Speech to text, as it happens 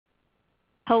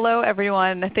Hello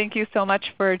everyone. Thank you so much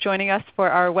for joining us for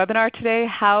our webinar today,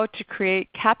 How to Create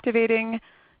Captivating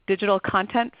Digital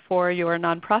Content for Your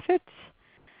Nonprofit.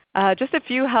 Just a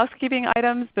few housekeeping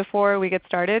items before we get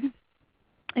started.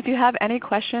 If you have any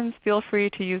questions, feel free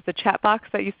to use the chat box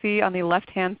that you see on the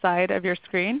left-hand side of your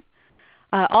screen.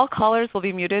 All callers will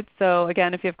be muted, so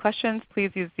again, if you have questions,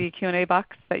 please use the Q&A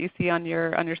box that you see on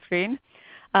your screen.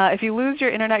 If you lose your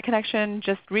internet connection,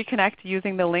 just reconnect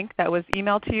using the link that was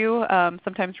emailed to you.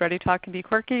 Sometimes ReadyTalk can be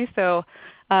quirky, so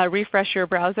refresh your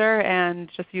browser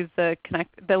and just use the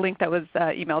link that was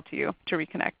emailed to you to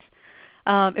reconnect.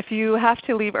 If you have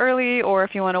to leave early or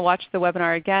if you want to watch the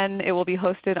webinar again, it will be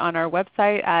hosted on our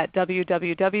website at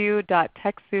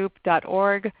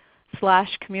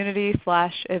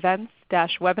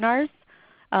www.techsoup.org/community/events-webinars.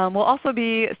 We'll also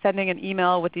be sending an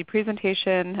email with the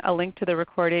presentation, a link to the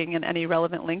recording, and any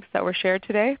relevant links that were shared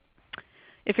today.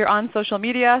 If you're on social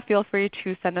media, feel free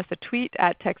to send us a tweet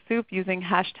at TechSoup using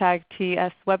hashtag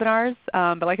 #TSWebinars.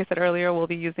 But like I said earlier, we'll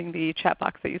be using the chat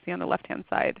box that you see on the left-hand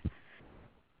side.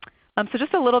 So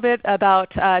just a little bit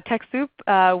about TechSoup.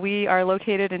 We are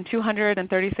located in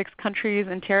 236 countries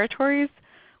and territories.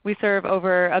 We serve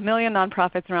over 1 million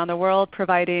nonprofits around the world,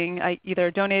 providing either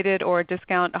donated or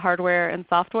discount hardware and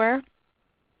software.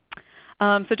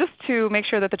 So just to make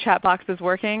sure that the chat box is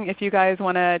working, if you guys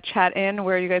want to chat in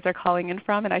where you guys are calling in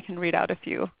from, and I can read out a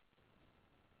few.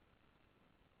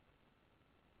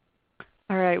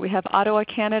 All right, we have Ottawa,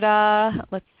 Canada.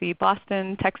 Let's see,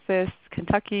 Boston, Texas,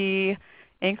 Kentucky,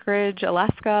 Anchorage,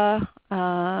 Alaska,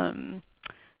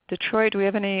 Detroit. Do we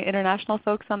have any international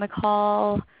folks on the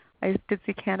call? I did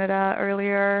see Canada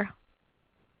earlier.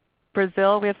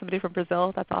 Brazil, we have somebody from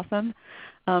Brazil. That's awesome.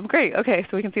 Great. Okay,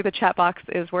 so we can see the chat box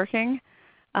is working.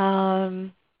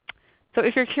 So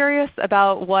if you're curious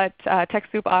about what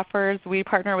TechSoup offers, we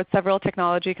partner with several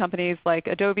technology companies like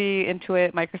Adobe,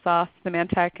 Intuit, Microsoft,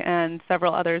 Symantec, and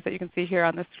several others that you can see here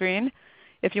on the screen.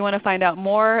 If you want to find out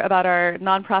more about our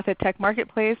nonprofit tech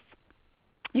marketplace,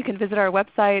 you can visit our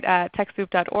website at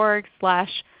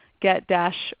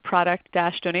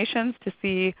techsoup.org/get-product-donations to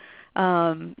see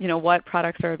what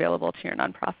products are available to your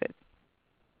nonprofit.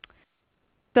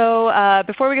 So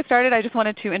before we get started, I just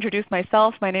wanted to introduce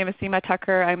myself. My name is Seema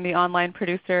Tucker. I'm the online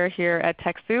producer here at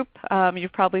TechSoup.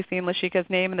 You've probably seen Lashika's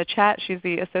name in the chat. She's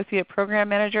the Associate Program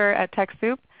Manager at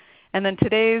TechSoup. And then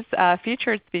today's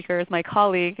featured speaker is my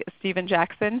colleague, Stephen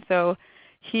Jackson. So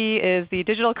he is the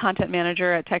Digital Content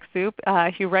Manager at TechSoup.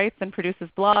 He writes and produces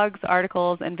blogs,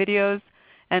 articles, and videos,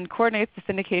 and coordinates the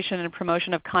syndication and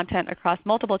promotion of content across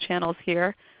multiple channels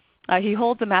here. He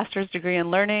holds a master's degree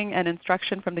in learning and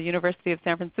instruction from the University of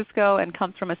San Francisco and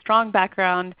comes from a strong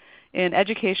background in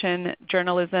education,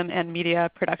 journalism, and media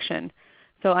production.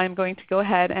 So I'm going to go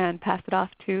ahead and pass it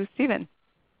off to Stephen.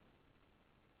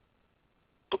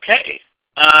 Okay.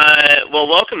 Well,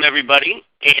 welcome everybody.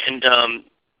 And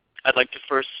I'd like to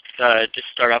first just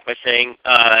start off by saying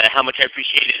how much I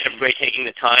appreciate everybody taking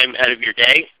the time out of your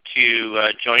day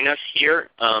to join us here.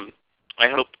 I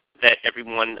hope that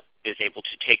everyone is able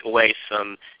to take away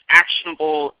some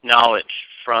actionable knowledge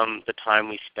from the time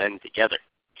we spend together.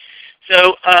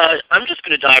 So I'm just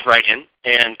going to dive right in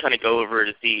and kind of go over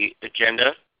the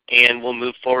agenda, and we'll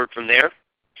move forward from there.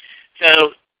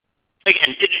 So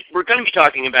again, we're going to be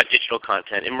talking about digital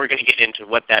content, and we're going to get into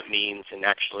what that means and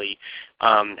actually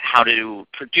how to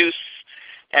produce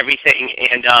everything.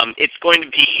 And it's going to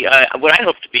be what I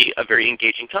hope to be a very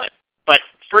engaging time. But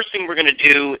first thing we're going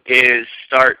to do is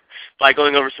start by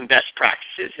going over some best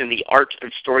practices in the art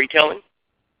of storytelling.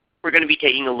 We're going to be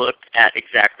taking a look at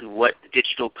exactly what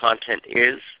digital content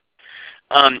is.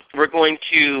 We're going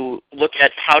to look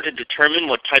at how to determine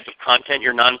what type of content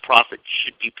your nonprofit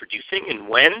should be producing and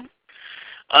when.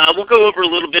 We'll go over a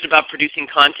little bit about producing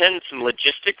content and some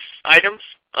logistics items.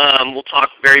 We'll talk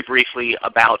very briefly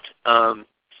about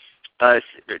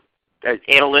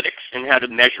analytics and how to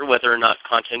measure whether or not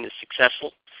content is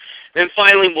successful. And then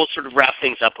finally, we'll sort of wrap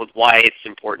things up with why it's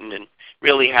important and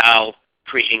really how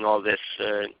creating all this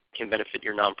can benefit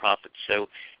your nonprofit. So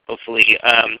hopefully,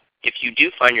 if you do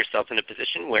find yourself in a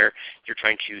position where you're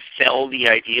trying to sell the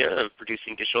idea of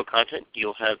producing digital content,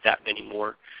 you'll have that many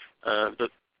more the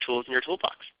tools in your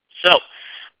toolbox. So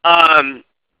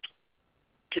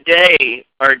today,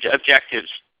 our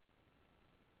objectives,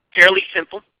 fairly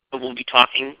simple, but we'll be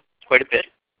talking quite a bit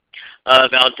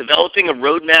about developing a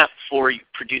roadmap for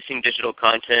producing digital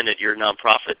content at your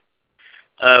nonprofit.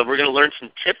 We're going to learn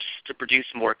some tips to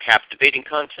produce more captivating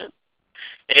content.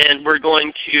 And we're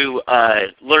going to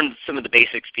learn some of the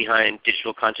basics behind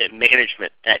digital content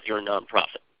management at your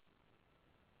nonprofit.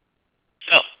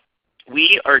 So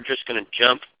we are just going to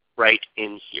jump right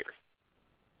in here.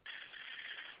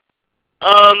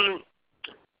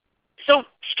 So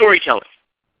storytelling.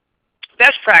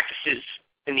 Best practices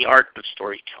in the art of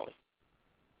storytelling.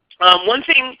 One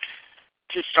thing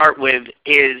to start with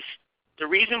is the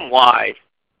reason why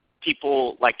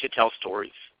people like to tell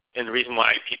stories and the reason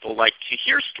why people like to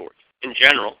hear stories in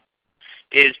general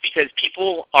is because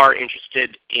people are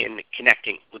interested in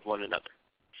connecting with one another.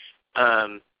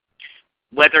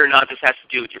 Whether or not this has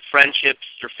to do with your friendships,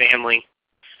 your family,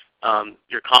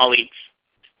 your colleagues,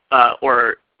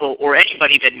 or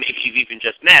anybody that maybe you've even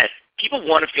just met, people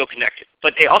want to feel connected.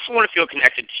 But they also want to feel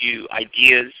connected to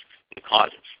ideas and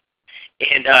causes.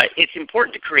 And it's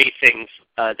important to create things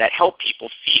that help people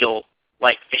feel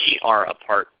like they are a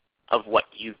part of what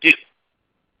you do.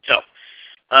 So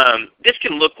this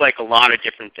can look like a lot of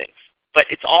different things. But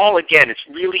it's all, again, it's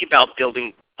really about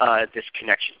building this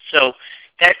connection. So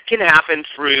that can happen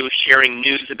through sharing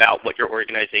news about what your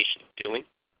organization is doing.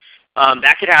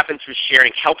 That could happen through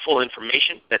sharing helpful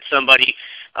information that somebody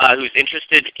who's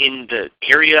interested in the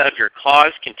area of your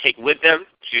cause can take with them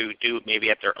to do maybe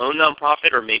at their own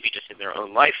nonprofit or maybe just in their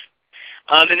own life.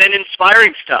 And then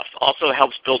inspiring stuff also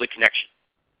helps build a connection.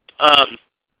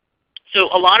 So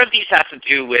a lot of these have to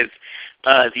do with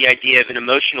the idea of an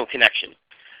emotional connection.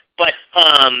 But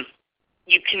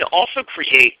you can also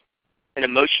create an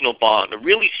emotional bond, a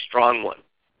really strong one,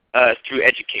 through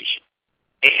education.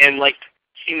 And like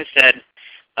Seema said,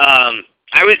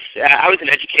 I was an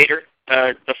educator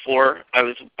before I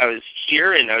was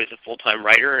here, and I was a full-time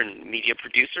writer and media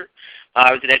producer.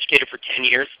 I was an educator for 10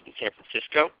 years in San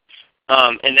Francisco,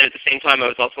 and then at the same time I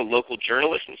was also a local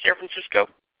journalist in San Francisco.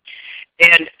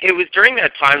 And it was during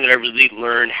that time that I really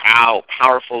learned how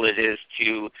powerful it is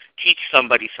to teach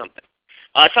somebody something.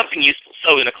 Something useful.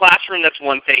 So in a classroom, that's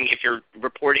one thing. If you're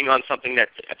reporting on something that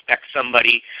affects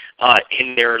somebody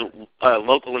in their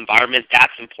local environment,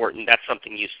 that's important. That's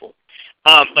something useful.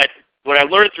 But what I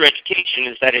learned through education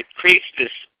is that it creates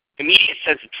this immediate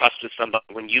sense of trust with somebody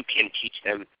when you can teach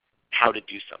them how to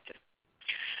do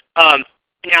something.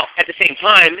 Now, at the same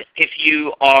time, if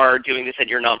you are doing this at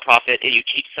your nonprofit and you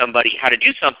teach somebody how to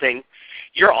do something,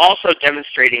 you're also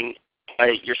demonstrating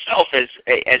yourself as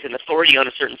an authority on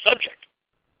a certain subject.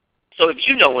 So if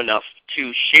you know enough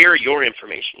to share your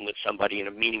information with somebody in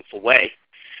a meaningful way,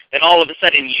 then all of a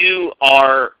sudden you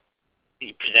are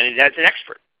presented as an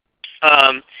expert.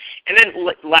 And then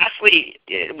lastly,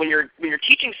 when you're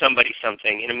teaching somebody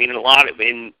something, and I mean in the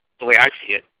way I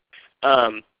see it,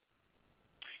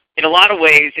 in a lot of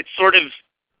ways it's sort of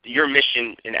your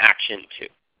mission in action too.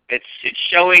 It's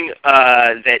showing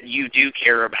that you do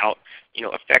care about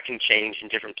affecting change in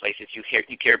different places. You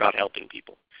care about helping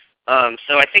people.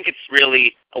 So I think it's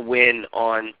really a win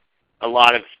on a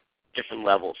lot of different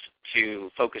levels to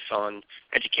focus on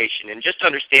education and just to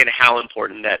understand how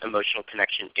important that emotional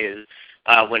connection is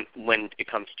when it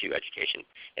comes to education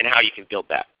and how you can build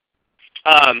that.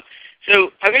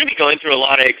 So I'm going to be going through a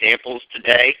lot of examples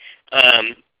today.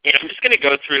 And I'm just going to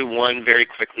go through one very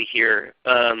quickly here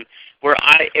where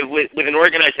with an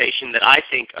organization that I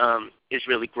think is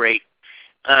really great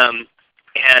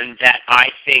and that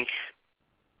I think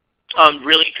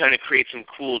really kind of create some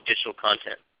cool digital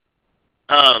content.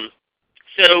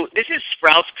 So this is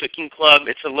Sprouts Cooking Club.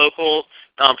 It's a local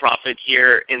nonprofit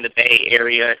here in the Bay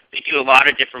Area. They do a lot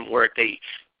of different work. They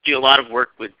do a lot of work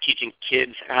with teaching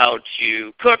kids how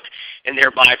to cook and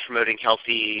thereby promoting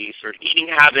healthy sort of eating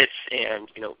habits and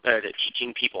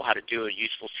teaching people how to do a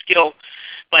useful skill.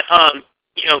 But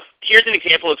here's an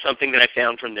example of something that I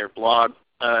found from their blog.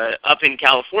 Up in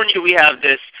California, we have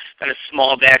this kind of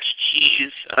small batch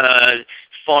cheese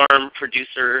farm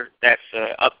producer that's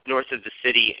up north of the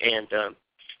city. And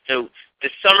so the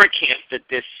summer camp that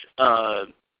this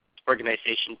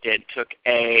organization did took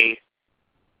a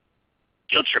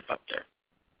field trip up there.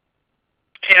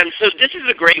 And so this is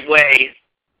a great way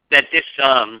that this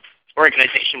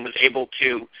organization was able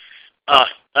to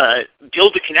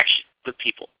build a connection with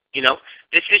people.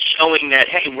 This is showing that,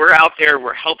 hey, we're out there,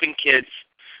 we're helping kids.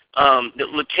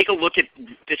 Take a look at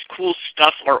this cool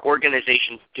stuff our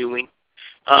organization's doing.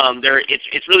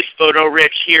 It's really photo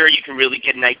rich here. You can really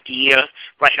get an idea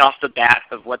right off the bat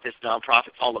of what this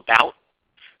nonprofit's all about,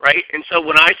 right? And so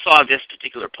when I saw this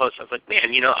particular post, I was like,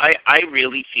 man, I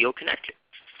really feel connected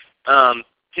to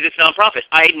this nonprofit.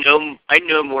 I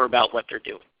know more about what they're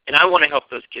doing, and I want to help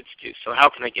those kids too. So how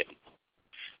can I get involved?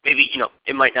 Maybe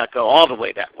it might not go all the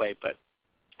way that way, but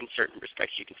in certain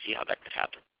respects, you can see how that could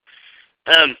happen.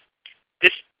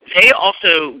 They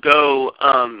also go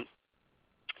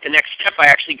the next step by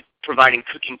actually providing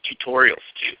cooking tutorials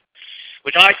too,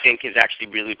 which I think is actually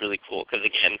really, really cool because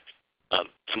again,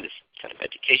 I'm this kind of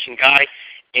education guy,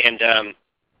 and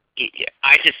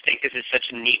I just think this is such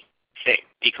a neat thing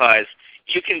because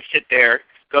you can sit there,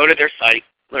 go to their site,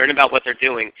 learn about what they're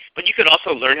doing, but you could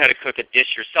also learn how to cook a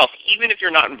dish yourself, even if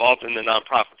you're not involved in the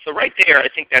nonprofit. So right there, I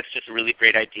think that's just a really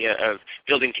great idea of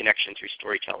building connection through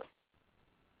storytelling.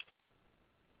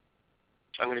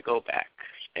 So I'm going to go back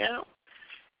now.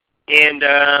 And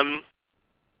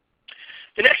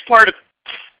the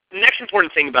next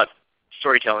important thing about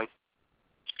storytelling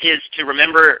is to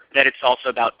remember that it's also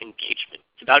about engagement.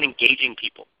 It's about engaging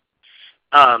people.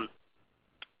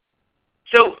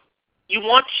 So you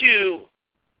want to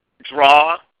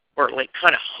draw or like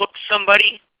kind of hook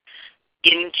somebody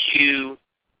into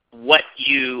what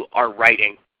you are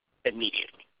writing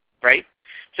immediately, right?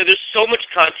 So there's so much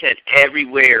content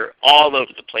everywhere, all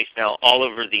over the place now, all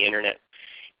over the internet.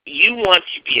 You want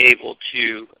to be able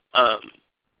to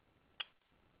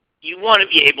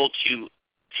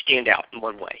stand out in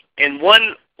one way. And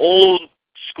one old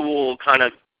school kind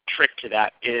of trick to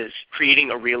that is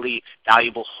creating a really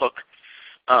valuable hook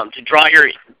to draw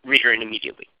your reader in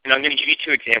immediately. And I'm going to give you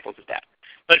two examples of that.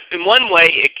 But in one way,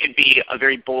 it could be a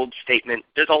very bold statement.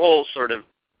 There's a whole sort of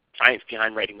science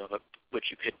behind writing a hook, which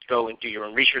you could go and do your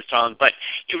own research on. But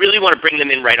you really want to bring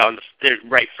them in right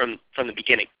from the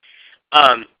beginning.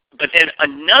 But then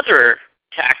another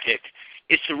tactic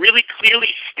is to really clearly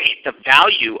state the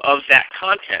value of that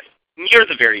content near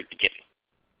the very beginning.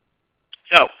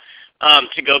 So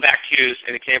to go back to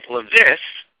an example of this,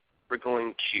 we're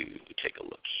going to take a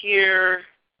look here,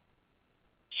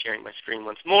 sharing my screen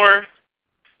once more.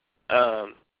 So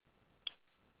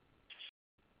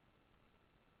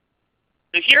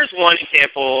here's one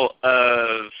example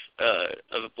of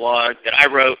a blog that I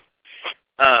wrote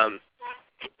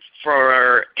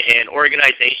for an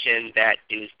organization that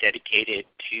is dedicated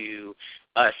to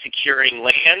securing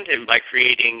land, and by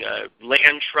creating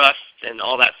land trusts and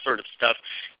all that sort of stuff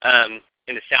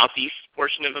in the southeast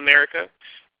portion of America.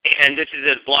 And this is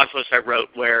a blog post I wrote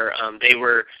where they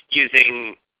were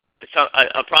using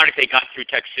a product they got through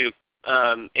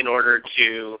TechSoup in order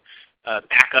to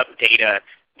back up data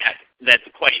that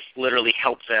quite literally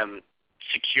helped them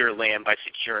secure land by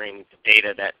securing the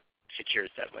data that secures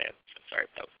that land. So sorry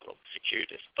if that was a little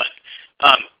circuitous. But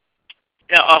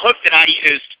a hook that I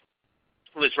used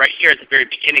was right here at the very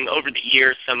beginning. Over the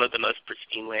years, some of the most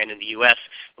pristine land in the U.S.,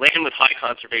 land with high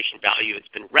conservation value, has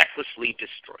been recklessly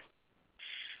destroyed.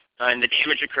 And the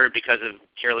damage occurred because of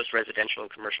careless residential and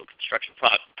commercial construction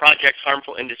projects,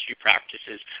 harmful industry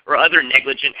practices, or other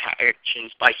negligent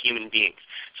actions by human beings.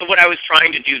 So what I was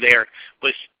trying to do there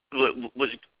was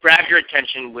grab your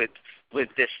attention with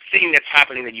this thing that's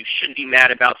happening that you shouldn't be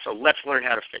mad about, so let's learn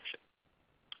how to fix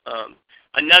it.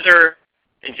 Another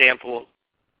example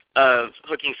of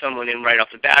hooking someone in right off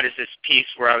the bat is this piece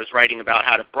where I was writing about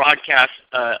how to broadcast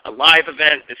a live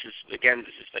event. This is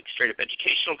like straight up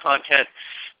educational content.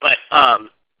 But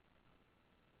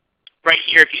right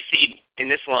here, if you see in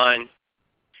this line,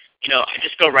 I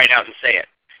just go right out and say it.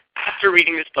 After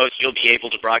reading this post, you'll be able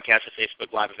to broadcast a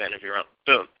Facebook Live event of your own.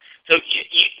 Boom. So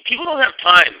people don't have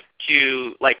time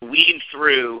to weed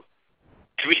through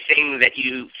everything that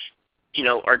you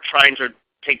are trying to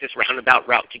take this roundabout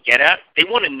route to get at. They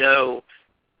want to know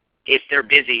if they're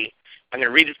busy. I'm going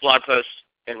to read this blog post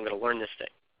and I'm going to learn this thing,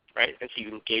 right? And so you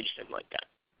engage them like that.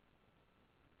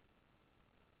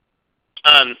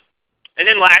 And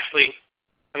then lastly,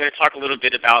 I'm going to talk a little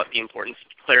bit about the importance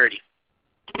of clarity.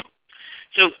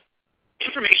 So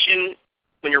information,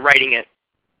 when you're writing it,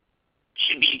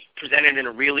 should be presented in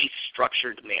a really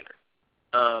structured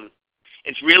manner.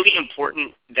 It's really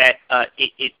important that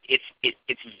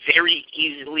it's very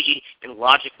easily and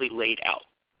logically laid out,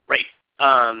 right?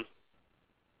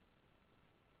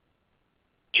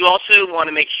 You also want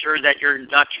to make sure that you're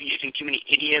not using too many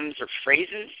idioms or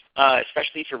phrases,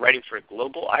 especially if you're writing for a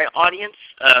global audience.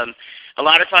 A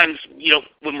lot of times,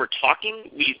 when we're talking,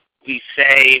 we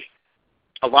say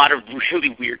a lot of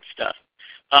really weird stuff.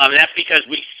 And that's because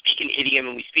we speak in idiom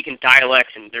and we speak in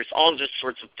dialects, and there's all just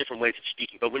sorts of different ways of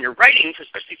speaking. But when you're writing,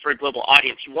 especially for a global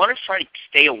audience, you want to try to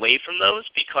stay away from those,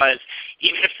 because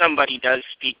even if somebody does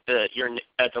speak the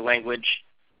language,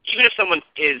 even if someone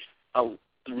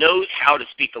knows how to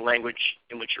speak the language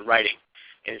in which you're writing,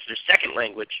 and it's their second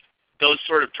language, those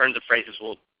sort of turns of phrases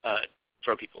will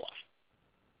throw people off.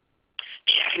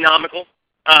 Be economical.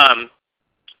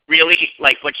 Really,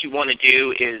 what you want to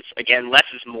do is, again, less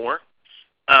is more.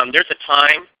 There's a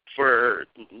time for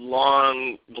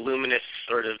long, voluminous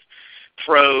sort of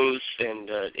prose, and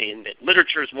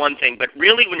literature is one thing, but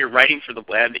really when you're writing for the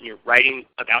web and you're writing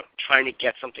about trying to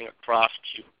get something across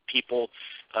to people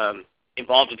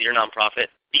involved with your nonprofit,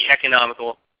 be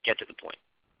economical, get to the point.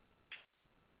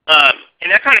 And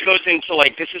and that kind of goes into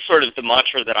like, this is sort of the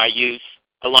mantra that I use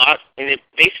a lot. And it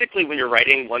basically, when you're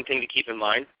writing, one thing to keep in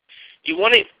mind, you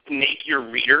want to make your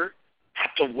reader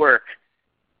have to work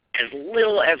as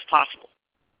little as possible.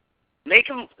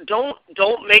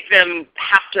 Don't make them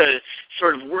have to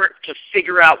sort of work to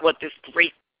figure out what this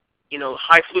great,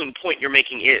 highfalutin point you're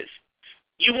making is.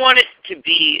 You want it to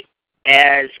be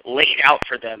as laid out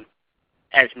for them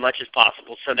as much as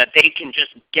possible so that they can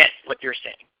just get what you're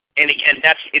saying. And again,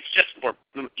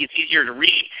 it's easier to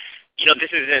read.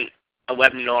 This isn't a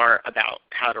webinar about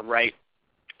how to write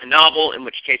a novel, in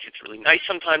which case it's really nice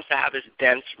sometimes to have this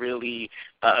dense, really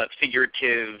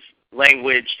figurative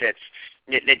language that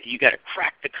you got to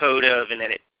crack the code of, and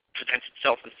then it presents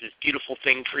itself as this beautiful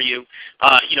thing for you.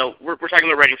 We're talking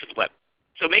about writing for the web,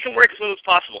 so make it work as little as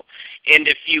possible. And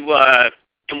if you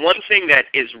and one thing that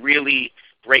is really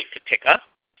great to pick up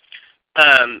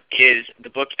is the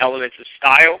book Elements of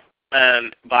Style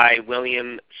by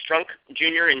William Strunk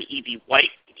Jr. and E.B.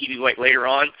 White. E.B. White later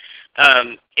on.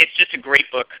 It's just a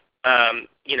great book.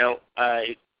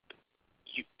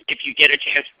 If you get a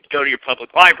chance, go to your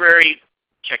public library,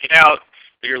 check it out.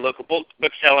 Or your local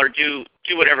bookseller, do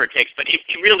whatever it takes. But it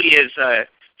really is, if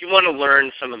you want to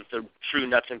learn some of the true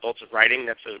nuts and bolts of writing,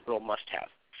 that's a real must-have.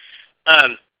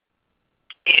 And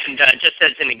just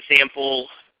as an example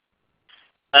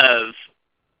of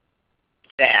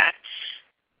that,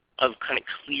 of kind of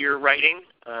clear writing,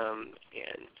 and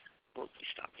won't be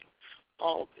stopping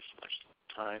all of this much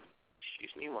time.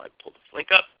 Excuse me while I pull this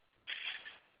link up.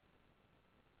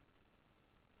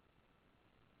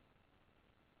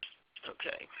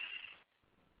 Okay.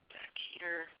 Back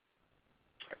here.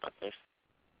 Sorry about this.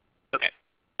 Okay.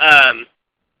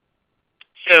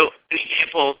 So an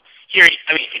example here,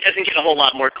 it doesn't get a whole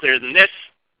lot more clear than this.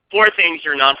 4 things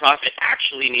your nonprofit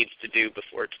actually needs to do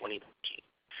before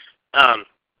 2019.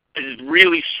 This is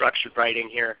really structured writing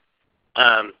here.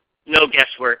 No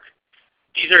guesswork.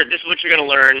 This is what you're going to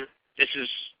learn. This is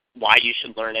why you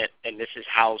should learn it, and this is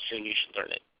how soon you should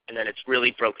learn it. And then it's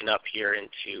really broken up here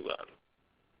into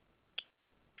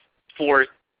 4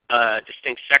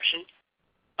 distinct sections,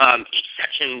 each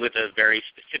section with a very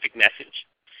specific message,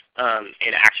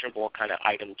 an actionable kind of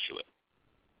item to it.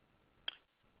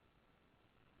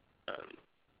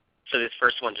 So this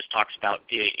first one just talks about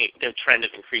the trend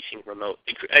of increasing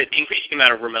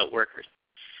amount of remote workers.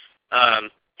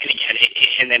 And again,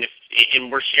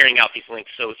 and we're sharing out these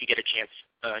links, so if you get a chance,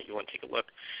 you want to take a look.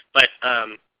 But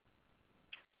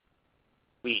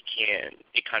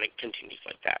it kind of continues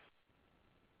like that.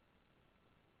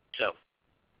 So,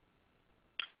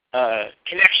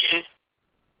 connection,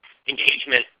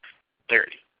 engagement,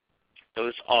 clarity.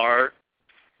 Those are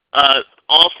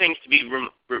all things to be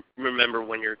remember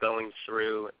when you're going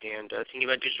through and thinking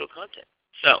about digital content.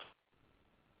 So,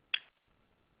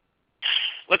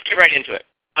 let's get right into it.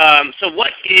 So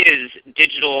what is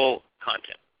digital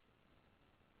content?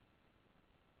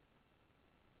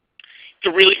 It's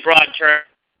a really broad term,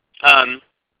 and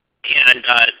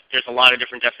there's a lot of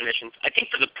different definitions. I think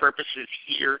for the purposes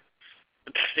here,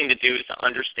 the best thing to do is to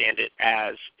understand it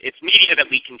as it's media that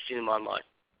we consume online,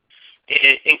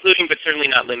 including but certainly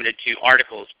not limited to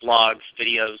articles, blogs,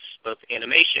 videos, both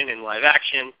animation and live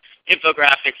action,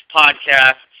 infographics,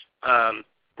 podcasts.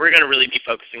 We're going to really be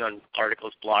focusing on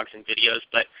articles, blogs, and videos,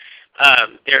 but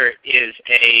there's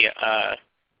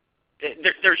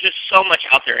just so much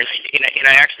out there, and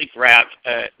I actually grabbed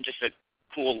just a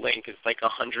cool link. It's like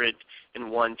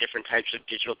 101 different types of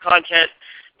digital content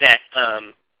that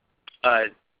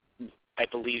I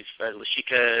believe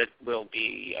Lashika will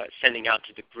be sending out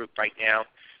to the group right now.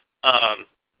 You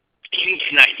can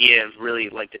get an idea of really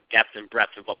like the depth and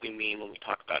breadth of what we mean when we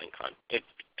talk about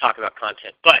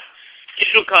content. But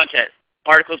digital content,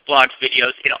 articles, blogs,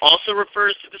 videos, it also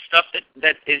refers to the stuff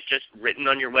that is just written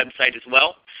on your website as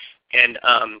well. And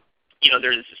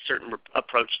there's a certain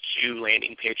approach to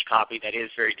landing page copy that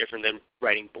is very different than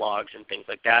writing blogs and things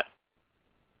like that.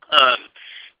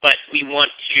 But we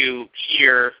want to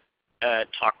here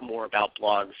talk more about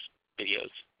blogs,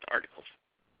 videos, articles.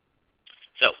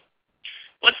 So,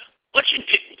 what should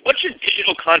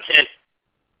digital content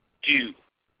do?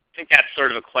 I think that's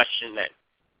sort of a question that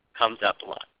comes up a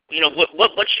lot.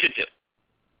 What should it do?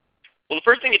 Well, the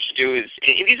first thing it should do is,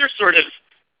 and these are sort of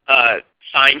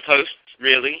signposts,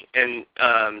 really, and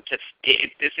this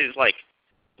is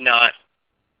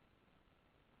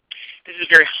a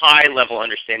very high-level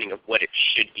understanding of what it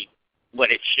should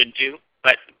do.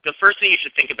 But the first thing you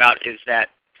should think about is that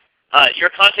your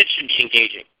content should be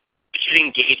engaging. It should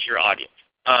engage your audience.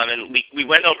 And we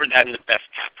went over that in the best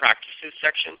practices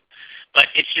section. But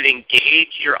it should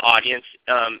engage your audience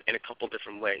in a couple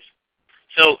different ways.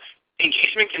 So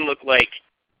Engagement can look like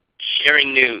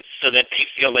sharing news so that they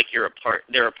feel like they're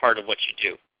a part of what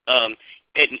you do. And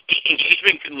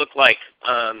engagement could look like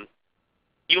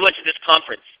you went to this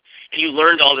conference and you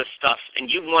learned all this stuff, and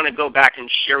you want to go back and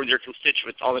share with your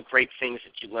constituents all the great things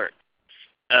that you learned.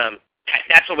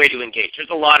 That's a way to engage. There's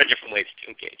a lot of different ways to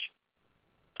engage.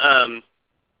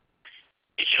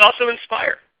 It should also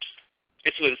inspire.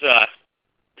 This was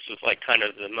like kind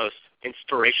of the most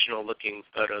inspirational looking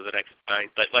photo that I could find.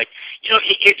 But like,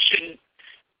 it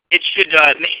should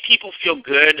make people feel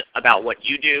good about what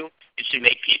you do. It should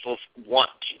make people want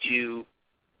to do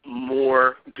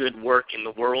more good work in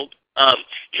the world.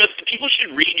 People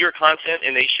should read your content,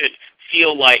 and they should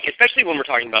feel like, especially when we're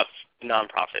talking about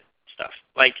nonprofit stuff,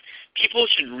 like people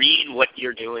should read what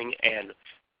you're doing and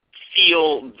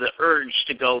feel the urge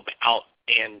to go out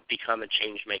and become a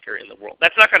change maker in the world.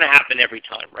 That's not going to happen every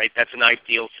time, right? That's an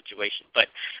ideal situation. But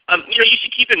you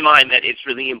should keep in mind that it's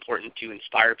really important to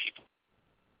inspire people.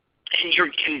 And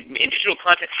digital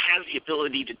content has the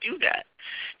ability to do that,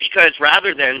 because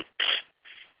rather than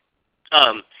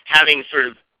having sort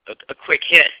of a quick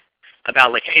hit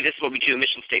about like, hey, this is what we do,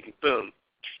 mission statement, boom.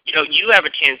 You have a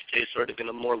chance to sort of in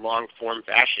a more long-form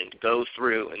fashion go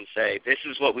through and say, this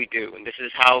is what we do, and this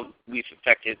is how we've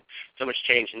affected so much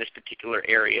change in this particular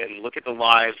area, and look at the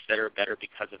lives that are better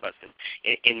because of us.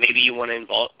 And maybe you want to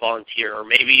volunteer, or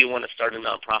maybe you want to start a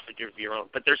nonprofit of your own.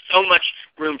 But there's so much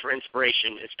room for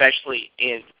inspiration, especially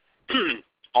in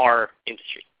our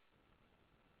industry.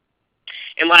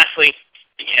 And lastly,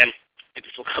 again, this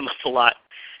will come up a lot,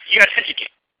 you got to educate.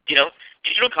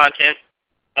 Digital content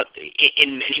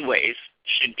in many ways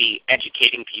should be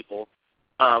educating people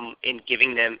and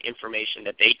giving them information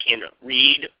that they can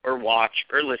read or watch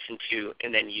or listen to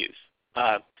and then use.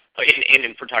 And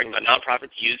if we're talking about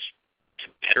nonprofits, use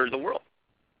to better the world.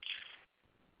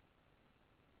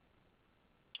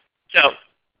 So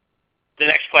the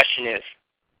next question is,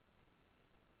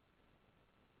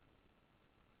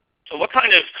 so what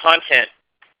kind of content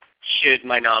should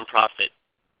my nonprofit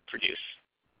produce?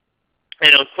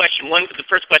 And on question one, the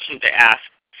first question to ask,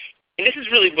 and this is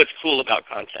really what's cool about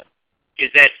content,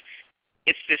 is that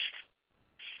it's this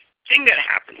thing that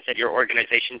happens at your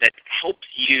organization that helps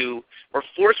you or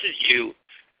forces you to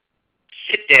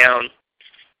sit down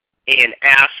and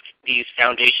ask these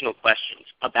foundational questions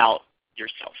about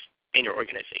yourself and your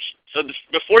organization. So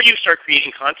before you start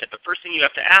creating content, the first thing you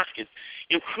have to ask is,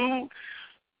 who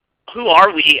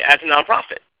are we as a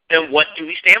nonprofit, and what do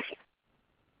we stand for?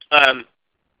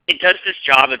 It does this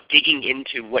job of digging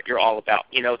into what you're all about.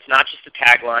 It's not just a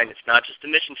tagline. It's not just a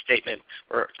mission statement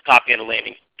or a copy on a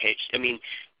landing page. I mean,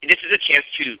 this is a chance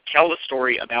to tell a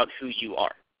story about who you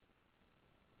are.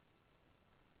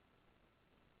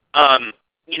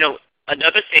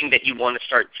 Another thing that you want to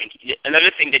start thinking,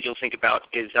 another thing that you'll think about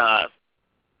is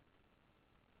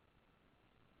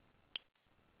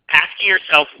asking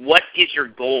yourself, what is your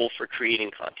goal for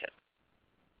creating content?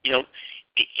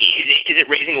 Is it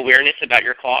raising awareness about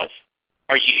your cause?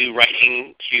 Are you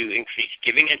writing to increase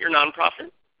giving at your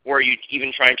nonprofit? Or are you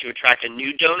even trying to attract a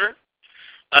new donor?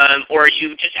 Or are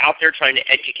you just out there trying to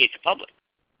educate the public?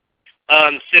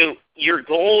 So your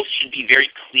goals should be very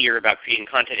clear about creating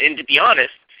content. And to be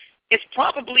honest, it's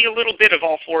probably a little bit of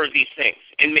all four of these things,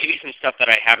 and maybe some stuff that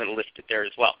I haven't listed there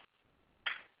as well.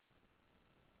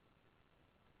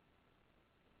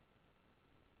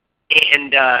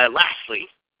 And lastly,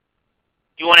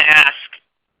 you want to ask,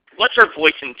 what's our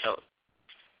voice and tone?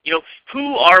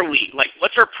 Who are we? Like,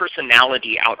 what's our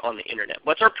personality out on the internet?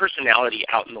 What's our personality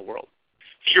out in the world?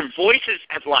 So your voice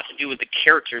has a lot to do with the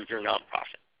character of your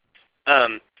nonprofit.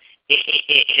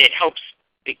 It helps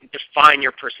define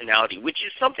your personality, which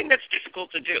is something that's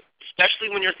difficult to do, especially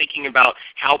when you're thinking about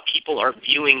how people are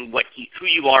viewing who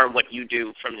you are and what you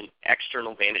do from an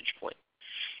external vantage point.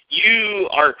 You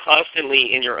are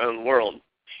constantly in your own world.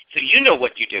 So you know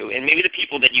what you do, and maybe the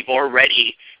people that you've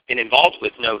already been involved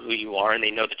with know who you are, and they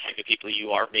know the type of people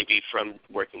you are, maybe from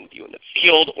working with you in the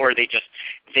field, or they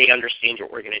understand your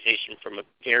organization from a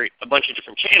bunch of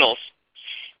different channels.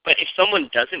 But if someone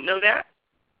doesn't know that,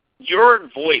 your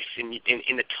voice in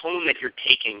the tone that you're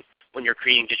taking when you're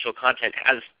creating digital content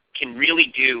can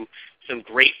really do some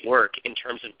great work in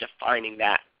terms of defining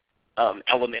that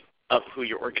element of who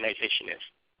your organization is.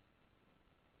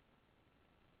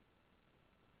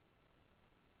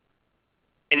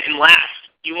 And then last,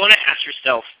 you want to ask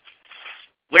yourself,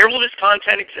 where will this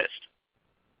content exist?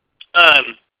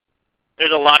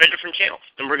 There's a lot of different channels,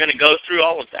 and we're going to go through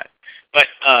all of that. But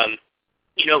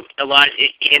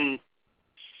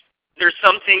there's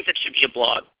some things that should be a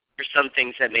blog. There's some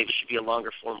things that maybe should be a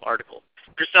longer form article.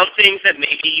 For some things that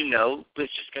maybe you know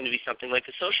it's just going to be something like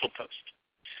a social post.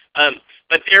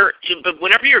 But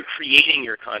whenever you're creating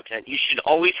your content, you should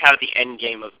always have the end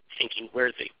game of thinking, where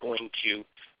is it going to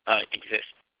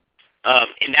exist?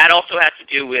 And that also has to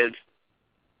do with,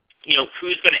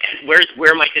 who's going to,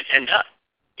 where might this end up?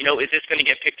 Is this going to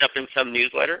get picked up in some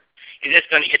newsletter? Is this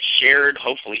going to get shared,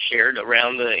 hopefully shared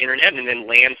around the internet and then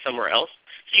land somewhere else?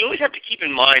 So you always have to keep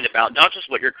in mind about not just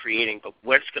what you're creating, but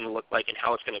what it's going to look like and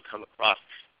how it's going to come across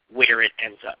where it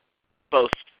ends up,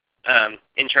 both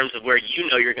in terms of where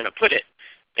you're going to put it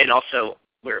and also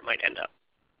where it might end up.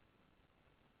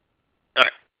 All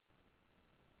right.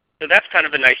 So that's kind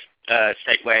of a nice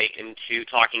segue into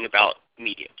talking about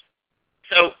mediums.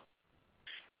 So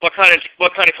what kind of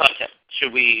content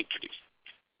should we produce?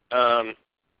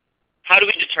 How do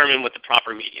we determine what the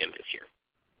proper medium is here?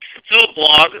 So a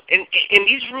blog, and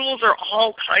these rules are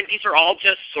all these are all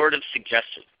just sort of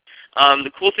suggestions.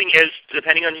 The cool thing is,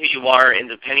 depending on who you are and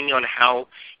depending on how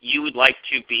you would like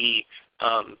to be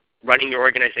running your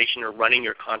organization or running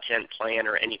your content plan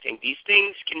or anything, these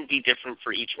things can be different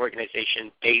for each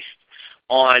organization based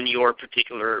on your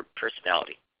particular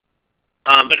personality.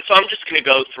 So I'm just going to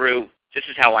go through, this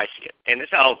is how I see it, and this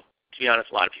is how, to be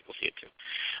honest, a lot of people see it too.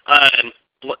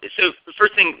 So the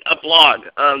first thing, a blog.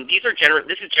 This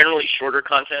is generally shorter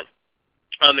content.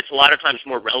 It's a lot of times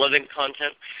more relevant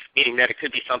content, meaning that it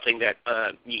could be something that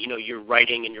you're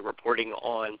writing and you're reporting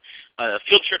on a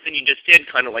field trip that you just did,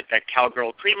 kind of like that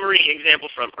Cowgirl Creamery example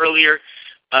from earlier,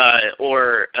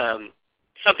 or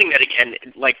something that, again,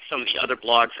 like some of the other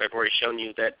blogs I've already shown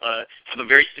you that have a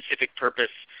very specific purpose.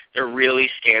 They're really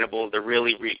scannable, they're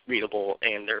really readable,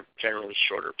 and they're generally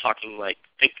shorter, talking like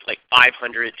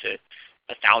 500 to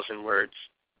 1,000 words.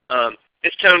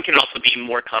 This tone can also be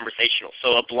more conversational.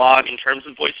 So a blog, in terms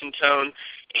of voice and tone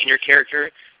and your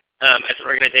character as an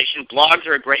organization, blogs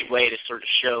are a great way to sort of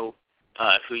show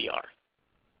who you are.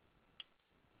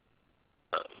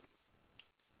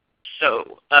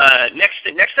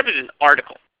 Next up is an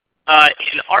article.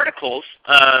 In articles,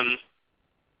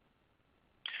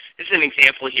 this is an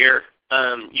example here.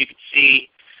 You can see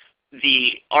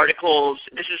the articles.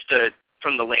 This is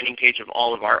from the landing page of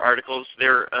all of our articles.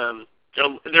 They're a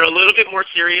little bit more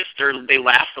serious. They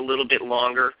last a little bit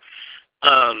longer,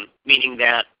 meaning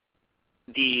that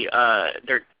they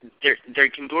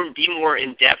can be more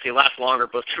in depth. They last longer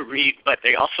both to read, but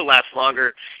they also last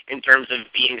longer in terms of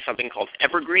being something called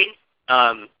evergreen,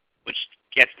 which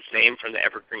gets its name from the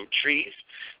evergreen trees,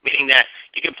 meaning that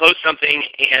you can post something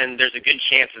and there's a good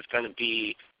chance it's going to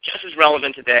be just as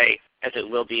relevant today as it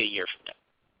will be a year from now.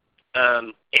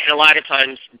 And a lot of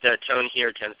times the tone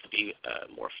here tends to be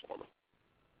more formal.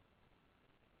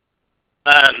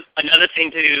 Another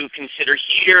thing to consider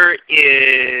here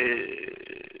is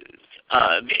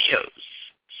videos.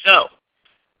 So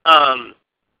a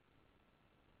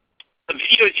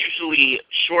video is usually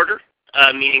shorter,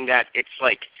 meaning that it's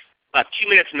like about 2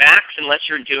 minutes max, unless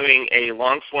you're doing a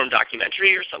long-form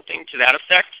documentary or something to that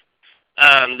effect.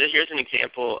 Here's an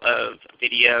example of a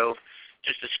video,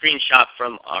 just a screenshot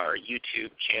from our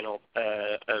YouTube channel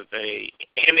of an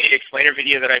animated explainer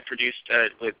video that I produced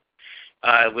with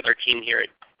our team here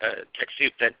at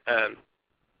TechSoup that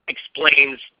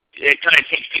explains, it kind of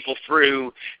takes people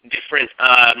through different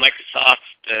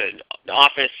Microsoft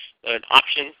Office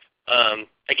options.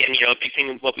 Again, a big thing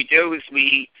of what we do is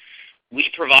we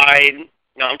provide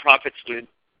nonprofits with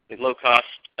low-cost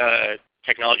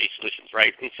technology solutions,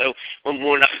 right? And so when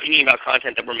we're not thinking about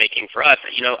content that we're making for us,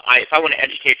 if I want to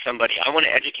educate somebody, I want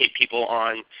to educate people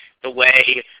on the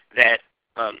way that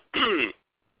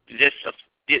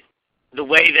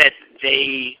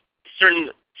certain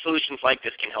solutions like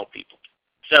this can help people.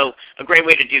 So a great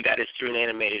way to do that is through an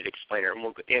animated explainer, and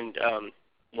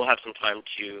we'll have some time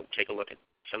to take a look at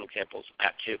some examples of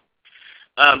that too.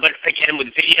 But again,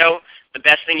 with video, the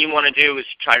best thing you want to do is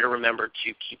try to remember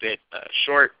to keep it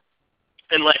short,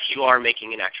 unless you are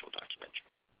making an actual documentary.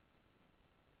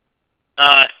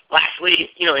 Lastly,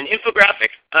 an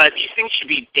infographic. These things should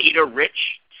be data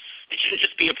rich. It shouldn't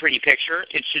just be a pretty picture.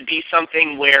 It should be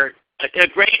something where a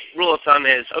great rule of thumb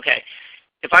is, okay,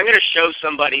 if I'm going to show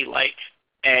somebody like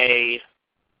a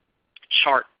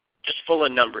chart just full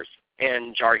of numbers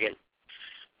and jargon,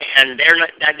 and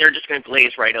they're just going to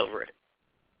glaze right over it.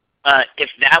 If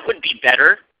that would be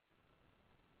better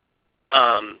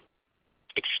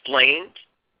explained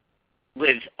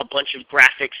with a bunch of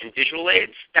graphics and visual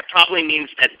aids, that probably means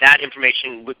that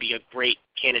information would be a great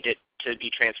candidate to be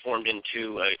transformed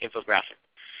into an infographic.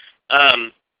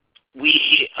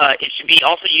 It should be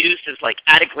also used as like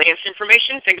at-a-glance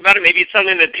information. Think about it. Maybe it's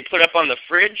something that they put up on the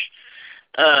fridge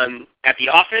at the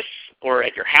office, or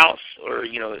at your house, or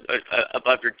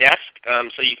above your desk,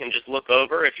 so you can just look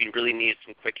over if you really need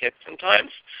some quick hits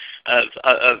sometimes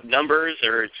of numbers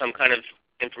or some kind of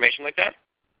information like that.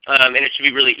 And it should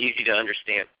be really easy to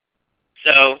understand.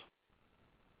 So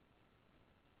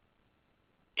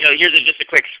here's just a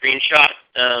quick screenshot,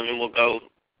 and we'll go.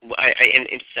 In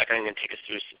a second, I'm going to take us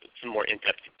through some more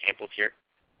in-depth examples here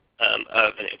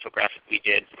of an infographic we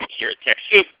did here at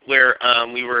TechSoup, where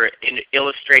we were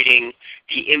illustrating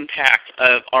the impact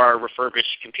of our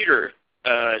refurbished computer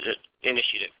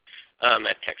initiative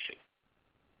at TechSoup.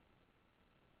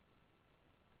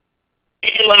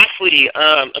 And lastly,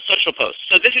 a social post.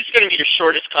 So this is going to be your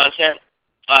shortest content.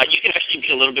 You can actually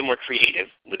be a little bit more creative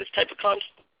with this type of content.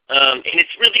 And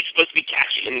it's really supposed to be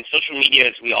catchy. I mean, social media,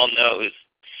 as we all know, is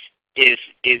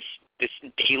this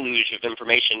deluge of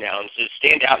information now. And so to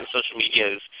stand out in social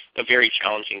media is a very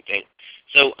challenging thing.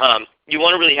 So you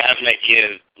want to really have an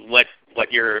idea of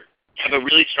have a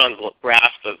really strong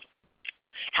grasp of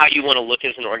how you want to look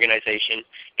as an organization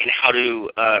and how to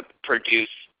produce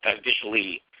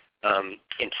visually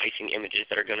enticing images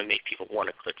that are going to make people want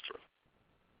to click through.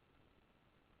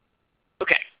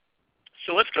 Okay,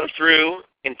 so let's go through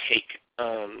and take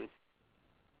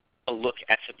a look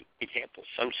at some examples.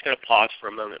 So I'm just going to pause for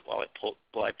a moment while I pull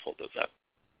those up.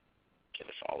 Give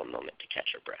us all a moment to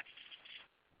catch our breath.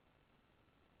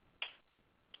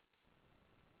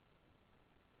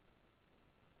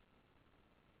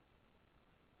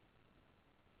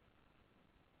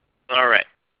 All right.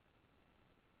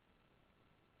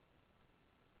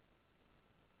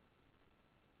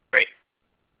 Great.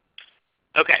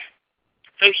 Okay.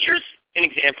 So here's an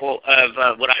example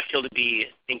of what I feel to be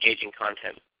engaging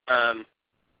content.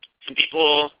 Some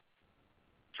people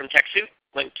from TechSoup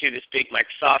went to this big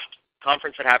Microsoft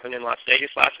conference that happened in Las Vegas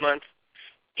last month,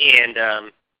 and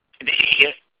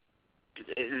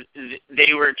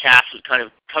they were tasked with kind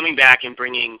of coming back and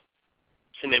bringing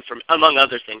some information. Among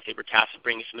other things, they were tasked with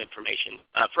bringing some information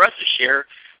for us to share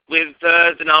with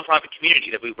the nonprofit community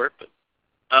that we work with.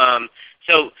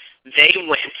 So they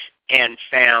went and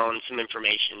found some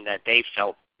information that they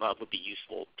felt would be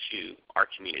useful to our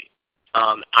community.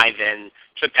 I then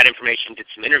took that information, did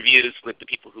some interviews with the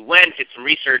people who went, did some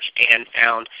research, and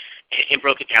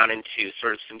broke it down into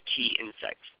sort of some key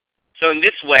insights. So in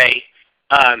this way,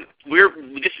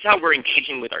 this is how we're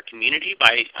engaging with our community,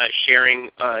 by sharing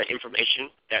information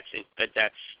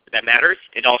that matters.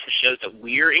 It also shows that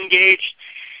we're engaged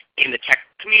in the tech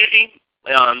community,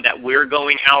 that we're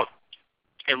going out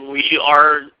and we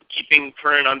are keeping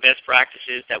current on best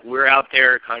practices, that we're out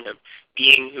there kind of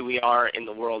being who we are in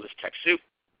the world as TechSoup.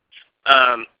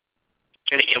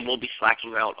 And again, we'll be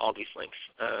slacking out all these links.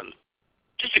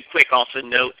 Just a quick also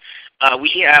note,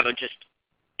 we have just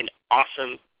an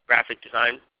awesome graphic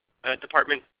design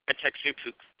department at TechSoup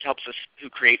who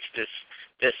creates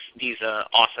these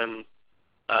awesome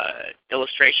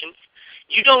illustrations.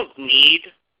 You don't need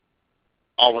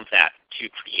all of that to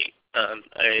create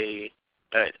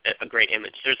a great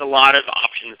image. There's a lot of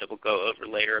options that we'll go over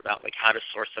later about how to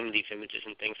source some of these images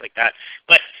and things like that.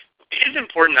 But it is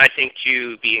important, I think,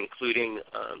 to be including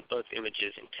both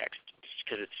images and text, just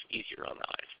because it's easier on the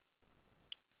eyes.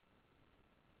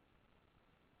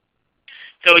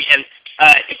 So again,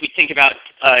 if we think about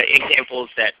examples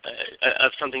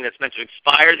of something that's meant to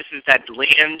expire, this is that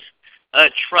land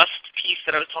trust piece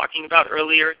that I was talking about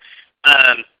earlier.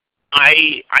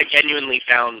 I genuinely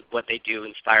found what they do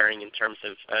inspiring in terms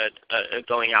of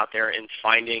going out there and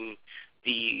finding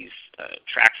these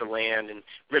tracts of land and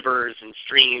rivers and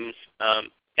streams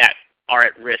that are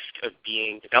at risk of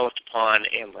being developed upon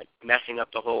and messing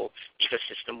up the whole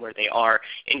ecosystem where they are.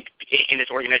 In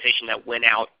this organization that went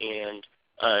out and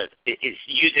is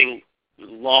using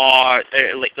law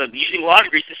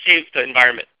degrees to save the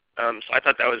environment. So I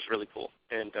thought that was really cool,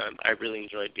 and I really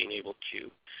enjoyed being able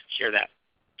to share that.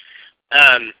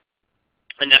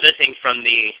 Another thing from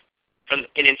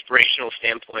an inspirational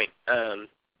standpoint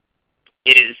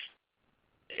is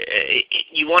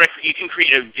you can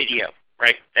create a video,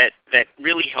 right, that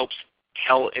really helps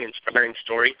tell an inspiring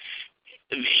story.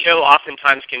 The video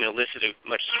oftentimes can elicit a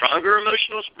much stronger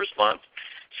emotional response.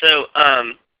 So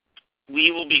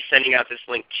we will be sending out this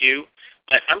link too.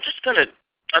 But I'm just gonna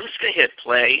hit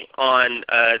play on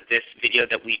this video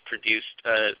that we produced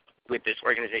with this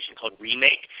organization called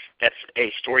Remake. That's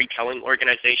a storytelling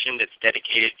organization that's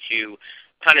dedicated to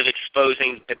kind of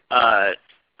exposing bad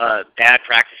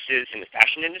practices in the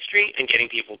fashion industry and getting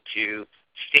people to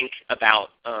think about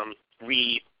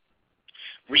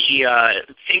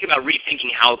think about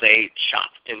rethinking how they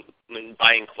shop and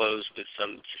buying clothes with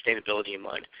some sustainability in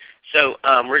mind. So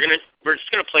we're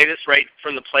just gonna play this right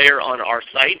from the player on our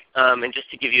site, and just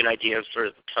to give you an idea of sort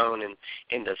of the tone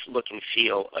and the look and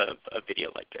feel of a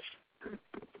video like this.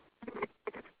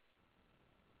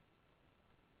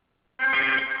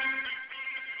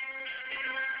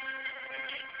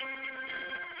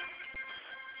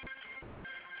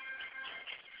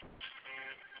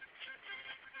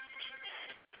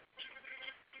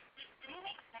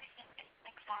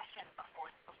 Fashion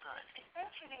affordable goods.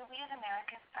 Essentially, we as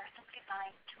Americans are simply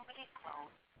buying too many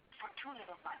clothes for too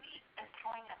little money and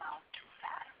throwing them out too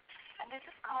fast. And this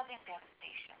is causing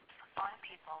devastation on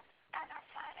people and our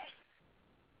planet.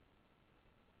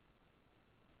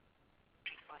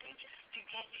 Footage to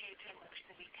get you to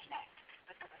emotionally connect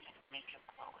with the women who make your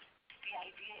clothes. The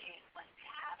idea is once you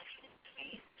have a human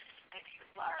space that you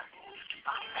learn to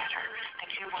buy better, that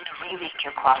you want to remake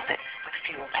your closet with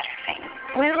fewer better things.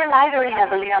 We rely very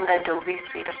heavily on the Adobe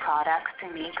suite of products to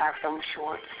make our film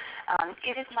shorts.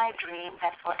 It is my dream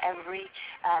that for every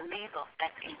label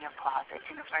that's in your closet,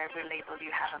 for every label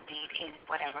you have a made in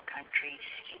whatever country,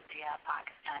 India,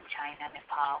 Pakistan, China,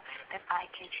 Nepal, that I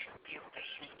can show you a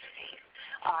human face.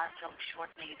 Our film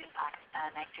short made in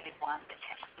Pakistan actually won the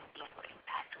Texas Global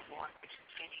Impact Award, which is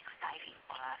really exciting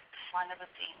for us. One of the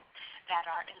things that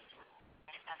are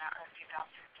influencers and our early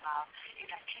adopters love is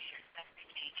our t-shirts that we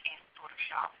make in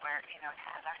Photoshop where, it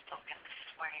has our slogan,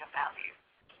 "Where your value."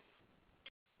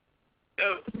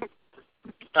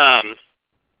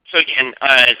 So again,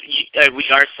 we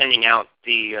are sending out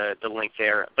the link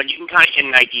there, but you can kind of get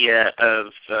an idea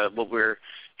of what we're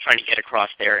trying to get across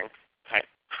there and kind of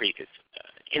create this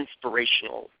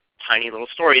inspirational, tiny little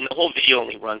story. And the whole video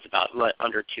only runs about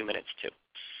under 2 minutes too.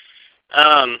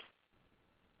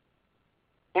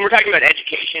 When we're talking about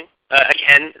education,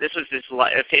 again, this was this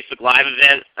Facebook Live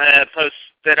event post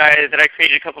that I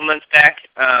created a couple months back.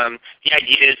 The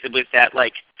idea was that,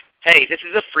 like, hey, this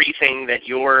is a free thing that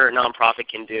your nonprofit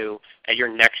can do at your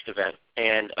next event.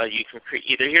 And you can create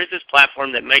either here's this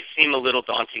platform that might seem a little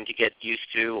daunting to get used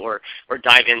to or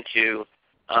dive into,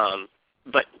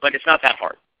 but it's not that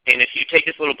hard. And if you take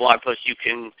this little blog post, you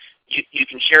can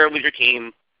share it with your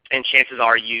team, and chances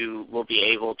are you will be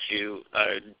able to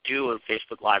do a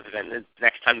Facebook Live event the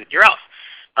next time that you're out.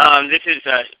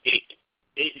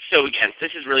 So again,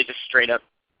 this is really just straight up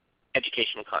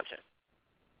educational content.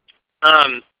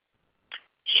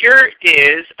 Here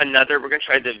is another, we're going to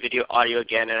try the video audio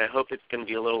again, and I hope it's going to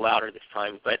be a little louder this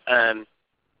time. But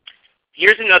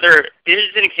here's another, this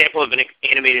is an example of an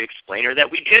animated explainer that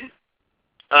we did.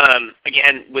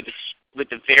 Again, with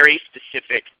the very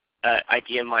specific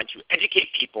idea in mind to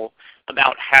educate people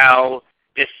about how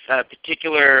this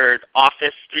particular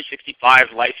Office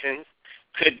 365 license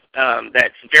could,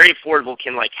 that's very affordable,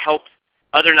 can help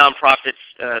other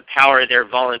nonprofits power their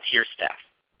volunteer staff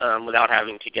without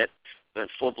having to get the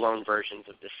full-blown versions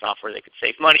of this software that could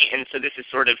save money. And so this is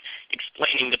sort of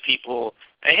explaining to people,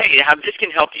 hey, how this can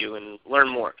help you and learn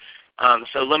more.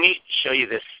 So let me show you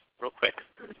this real quick.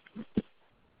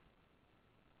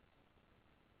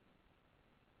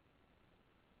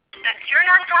 Does your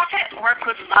nonprofit work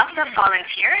with lots of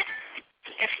volunteers?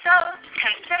 If so,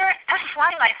 consider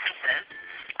F1 licenses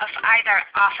of either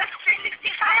Office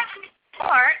 365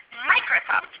 or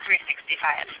Microsoft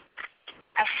 365.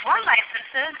 F1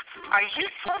 licenses are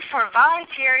useful for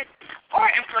volunteers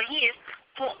or employees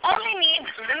who only need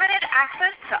limited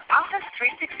access to Office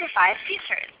 365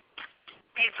 features.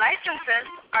 These licenses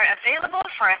are available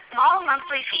for a small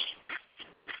monthly fee.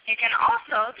 You can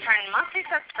also turn monthly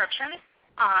subscriptions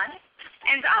on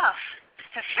and off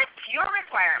to fit your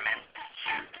requirements.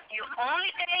 You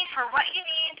only pay for what you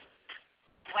need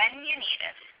when you need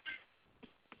it.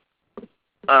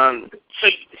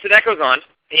 So that goes on,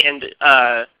 and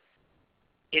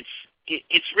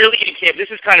it's really an example.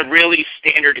 This is kind of really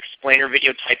standard explainer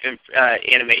video type of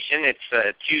animation. It's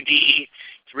 2D.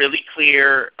 It's really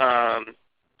clear,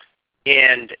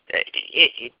 and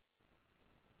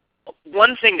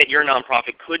one thing that your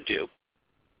nonprofit could do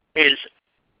is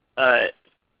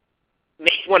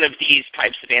make one of these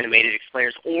types of animated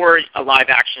explainers, or a live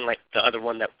action like the other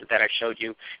one that I showed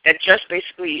you, that just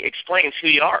basically explains who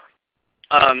you are.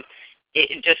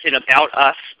 Just an about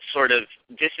us sort of,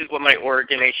 this is what my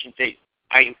organization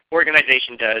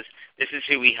does, this is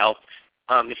who we help.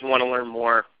 If you want to learn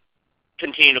more,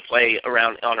 continue to play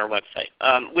around on our website.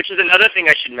 Which is another thing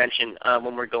I should mention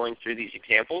when we're going through these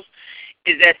examples,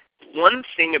 is that one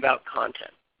thing about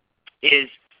content is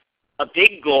a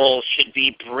big goal should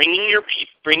be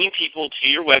bringing people to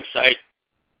your website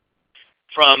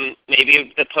from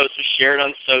maybe the post was shared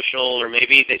on social, or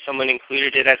maybe someone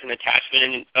included it as an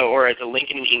attachment or as a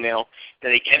link in an email.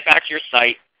 Then they get back to your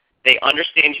site, they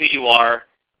understand who you are,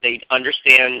 they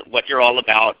understand what you're all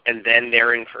about, and then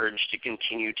they're encouraged to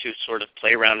continue to sort of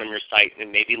play around on your site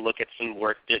and maybe look at some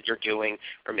work that you're doing,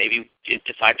 or maybe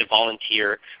decide to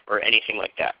volunteer or anything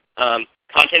like that.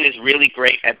 Content is really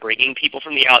great at bringing people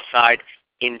from the outside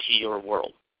into your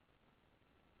world.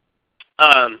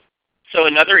 So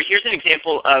here's an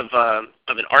example of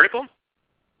an article,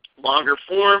 longer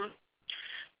form.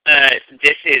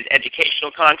 This is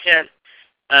educational content.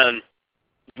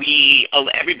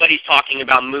 Everybody's talking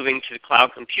about moving to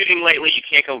cloud computing lately. You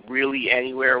can't go really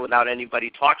anywhere without anybody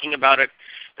talking about it,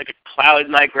 like a cloud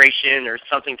migration or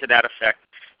something to that effect.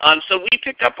 So we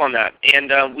picked up on that,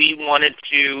 and we wanted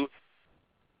to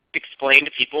explain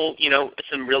to people,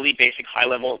 some really basic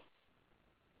high-level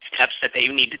steps that they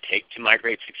need to take to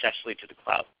migrate successfully to the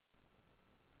cloud.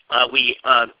 We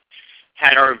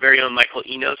had our very own Michael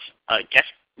Enos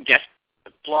guest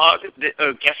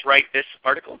write this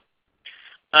article.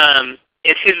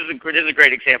 It is a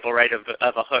great example, right, of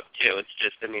a hook too. It's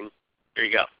just, here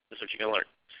you go. This is what you're going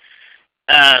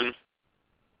to learn.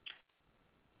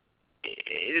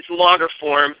 It's longer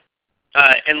form,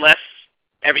 unless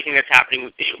everything that's happening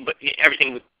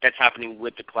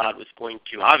with the cloud was going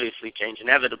to obviously change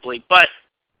inevitably. But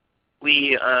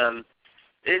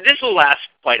this will last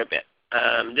quite a bit.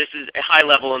 This is a high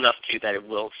level enough too that it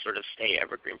will sort of stay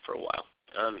evergreen for a while,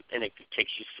 and it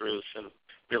takes you through some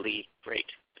really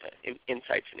great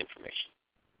insights and information.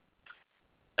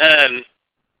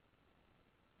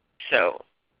 So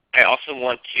I also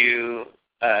want to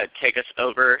take us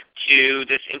over to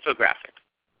this infographic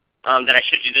that I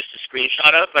showed you just a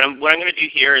screenshot of. But what I'm going to do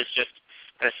here is just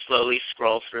kind of slowly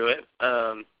scroll through it.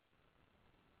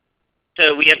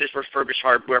 So we have this refurbished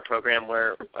hardware program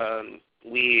where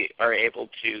we are able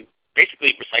to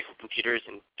basically recycle computers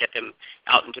and get them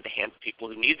out into the hands of people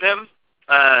who need them.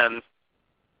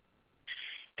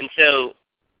 And so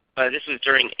this was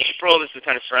during April. This was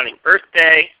kind of surrounding Earth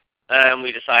Day.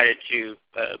 We decided to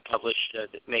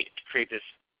create this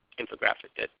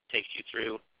infographic that takes you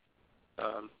through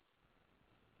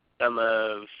some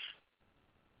of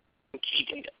key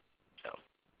data.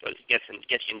 So it gets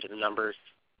you into the numbers.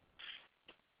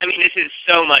 This is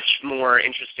so much more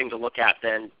interesting to look at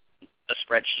than a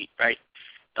spreadsheet, right?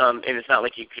 And it's not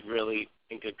like you could really,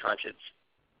 in good conscience,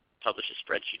 publish a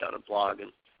spreadsheet on a blog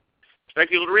and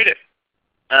expect people to read it.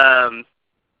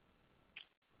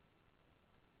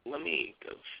 Let me go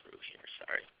through here,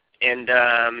 sorry. And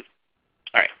all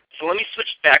right, so let me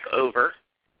switch back over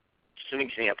to some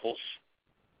examples.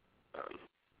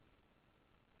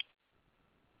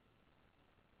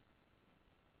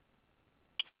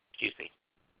 Excuse me.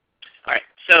 All right,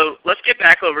 so let's get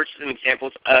back over to some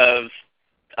examples of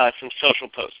some social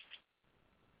posts.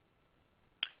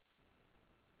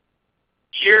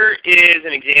 Here is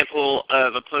an example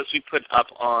of a post we put up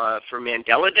for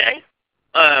Mandela Day.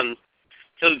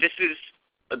 So this is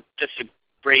just a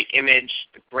great image,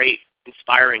 a great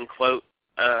inspiring quote.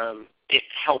 It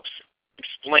helps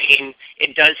explain,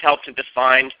 it does help to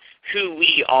define who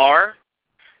we are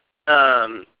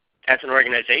as an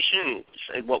organization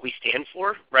and what we stand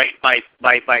for, right? By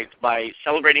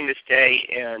celebrating this day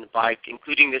and by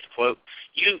including this quote,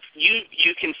 you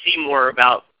can see more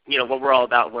about what we're all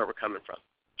about and where we're coming from.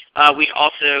 We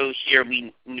also here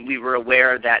we were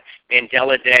aware that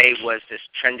Mandela Day was this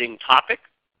trending topic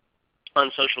on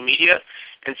social media,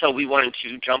 and so we wanted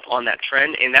to jump on that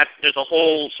trend. And there's a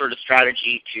whole sort of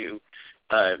strategy to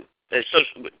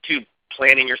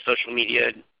planning your social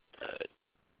media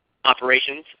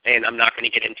operations, and I'm not going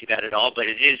to get into that at all, but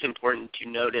it is important to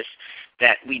notice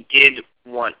that we did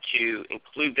want to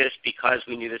include this because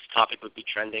we knew this topic would be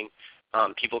trending.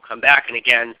 People come back, and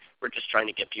again, we're just trying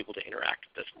to get people to interact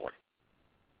with this more.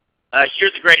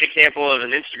 Here's a great example of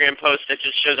an Instagram post that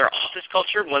just shows our office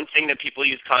culture. One thing that people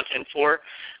use content for,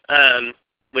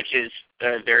 which is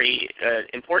very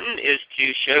important, is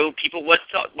to show people what's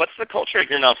the culture of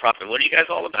your nonprofit. What are you guys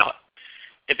all about?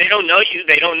 If they don't know you,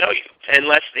 they don't know you,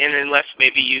 unless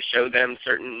maybe you show them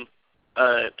certain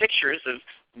pictures of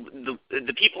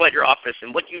the people at your office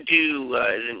and what you do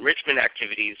as enrichment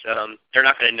activities. They're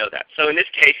not going to know that. So in this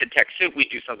case, at TechSoup, we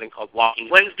do something called Walking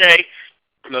Wednesday,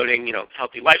 promoting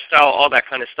healthy lifestyle, all that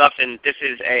kind of stuff. And this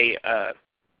is a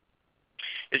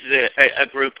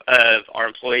group of our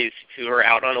employees who are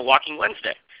out on a Walking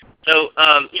Wednesday. So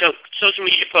social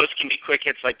media posts can be quick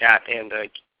hits like that,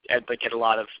 but get a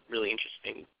lot of really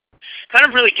interesting, kind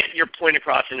of really get your point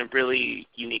across in a really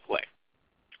unique way.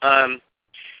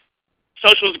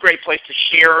 Social is a great place to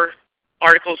share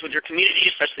articles with your community,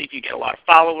 especially if you get a lot of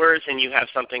followers and you have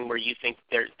something where you think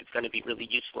it's going to be really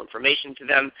useful information to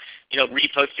them.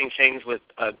 Reposting things with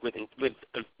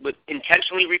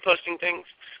intentionally reposting things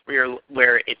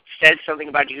where it says something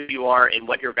about who you are and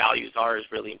what your values are is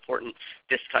really important.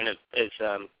 This kind of is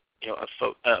a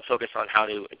focus on how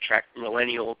to attract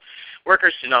millennial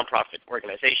workers to nonprofit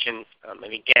organizations. And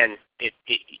again,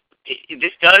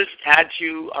 this does add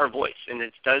to our voice, and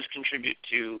it does contribute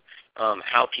to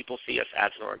how people see us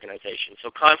as an organization.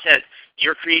 So content,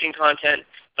 you're creating content,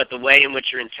 but the way in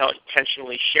which you're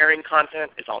intentionally sharing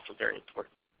content is also very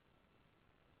important.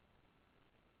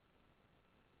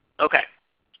 Okay,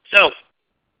 so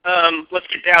let's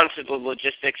get down to the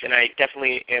logistics, and I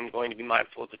definitely am going to be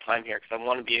mindful of the time here because I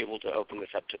want to be able to open this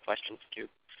up to questions too.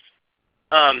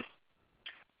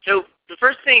 So the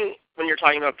first thing when you're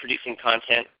talking about producing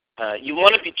content, you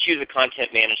want to choose a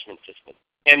content management system.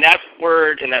 And that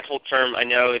word and that whole term, I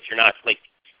know if you're not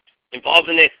involved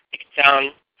in it, it can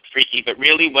sound freaky, but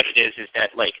really what it is that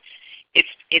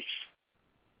it's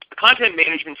a content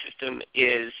management system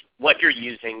is what you're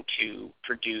using to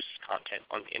produce content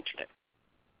on the internet.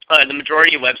 The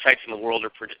majority of websites in the world are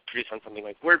produced on something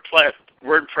like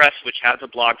WordPress, which has a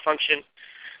blog function.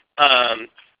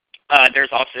 There's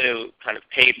also kind of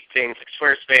paid things like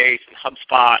Squarespace and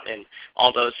HubSpot and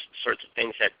all those sorts of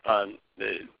things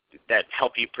that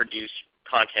help you produce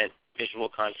content, visual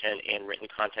content, and written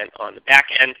content on the back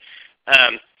end.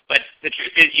 But the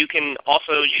truth is you can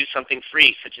also use something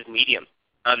free, such as Medium.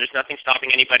 There's nothing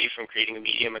stopping anybody from creating a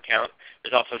Medium account.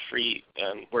 There's also free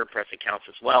WordPress accounts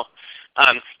as well.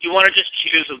 You want to just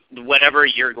choose whatever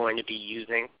you're going to be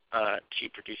using to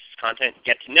produce this content,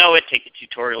 get to know it, take the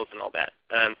tutorials and all that.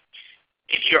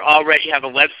 If you already have a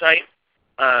website,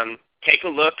 take a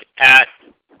look at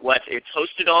what it's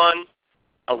hosted on.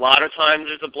 A lot of times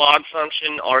there's a blog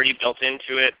function already built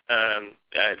into it.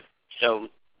 So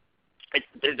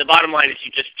the bottom line is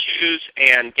you just choose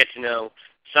and get to know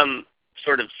some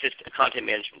sort of content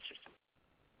management system.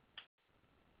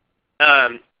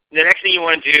 The next thing you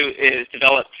want to do is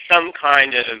develop some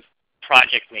kind of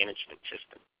project management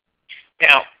system.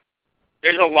 Now,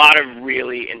 there's a lot of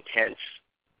really intense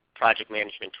project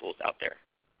management tools out there,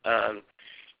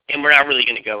 and we're not really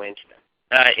going to go into them.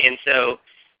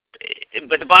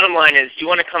 But the bottom line is you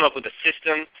want to come up with a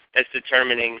system that's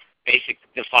determining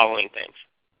the following things.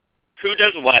 Who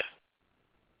does what?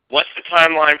 What's the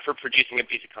timeline for producing a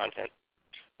piece of content?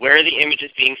 Where are the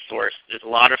images being sourced? There's a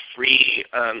lot of free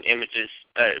images,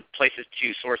 places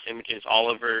to source images all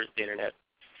over the internet.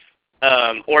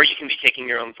 Or you can be taking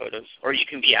your own photos. Or you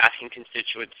can be asking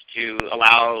constituents to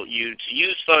allow you to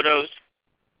use photos.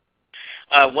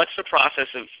 What's the process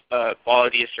of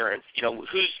quality assurance?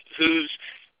 Who's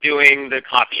doing the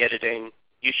copy editing?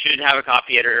 You should have a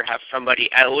copy editor, have somebody,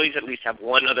 always at least have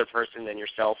one other person than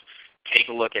yourself take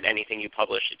a look at anything you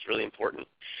publish. It's really important.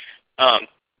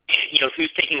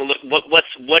 Who's taking a look?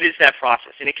 What is that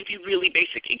process? And it could be really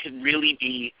basic. It could really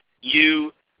be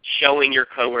you showing your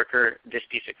coworker this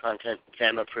piece of content,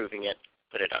 them approving it,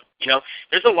 put it up.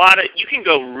 There's a lot of, you can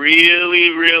go really,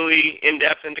 really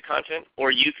in-depth into content,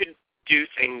 or you could do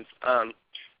things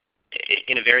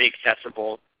in a very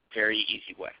accessible, very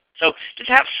easy way. So just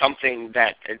have something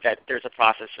that there's a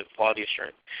process of quality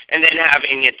assurance, and then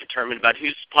having it determined about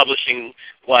who's publishing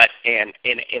what and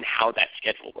how that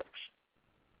schedule works.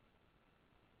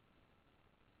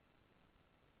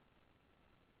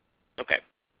 Okay.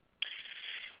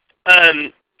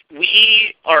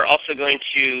 We are also going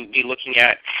to be looking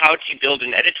at how to build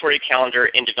an editorial calendar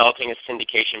and developing a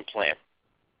syndication plan.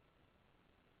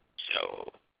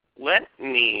 So let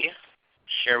me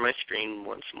share my screen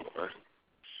once more.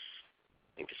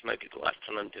 I think this might be the last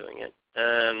time I'm doing it.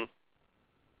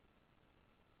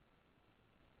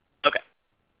 Okay.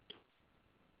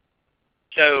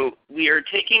 So we are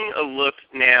taking a look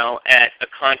now at a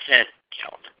content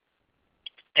calendar.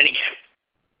 And again,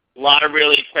 a lot of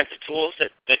really expensive tools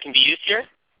that can be used here,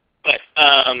 but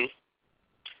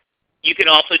you can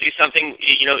also do something,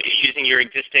 using your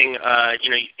existing,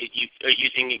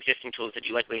 using existing tools that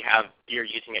you likely have, you're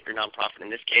using at your nonprofit in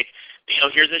this case.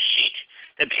 Here's a sheet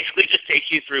that basically just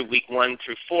takes you through week 1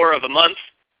 through 4 of a month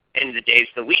and the days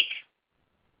of the week.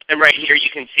 And right here you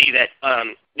can see that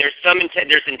there's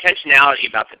intentionality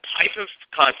about the type of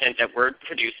content that we're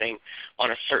producing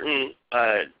on a certain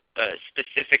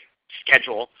specific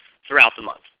schedule throughout the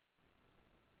month.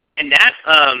 And that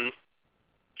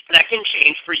can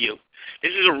change for you.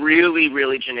 This is a really,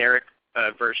 really generic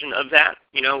version of that.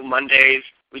 Mondays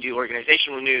we do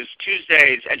organizational news,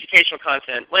 Tuesdays educational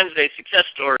content, Wednesdays success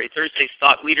story, Thursdays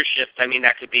thought leadership. I mean,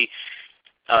 that could be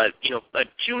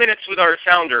 2 minutes with our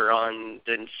founder on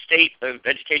the state of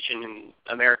education in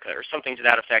America or something to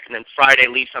that effect, and then Friday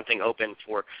leave something open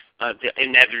for the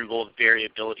inevitable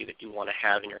variability that you want to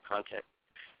have in your content.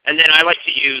 And then I like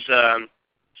to use,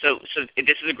 so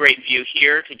this is a great view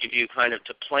here to give you kind of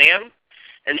to plan.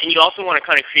 And then you also want to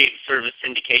kind of create sort of a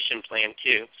syndication plan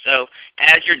too. So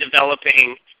as you're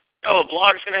developing, a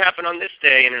blog is going to happen on this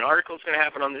day, and an article is going to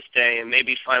happen on this day, and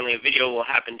maybe finally a video will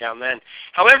happen down then.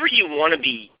 However you want to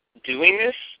be doing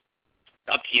this,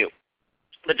 up to you.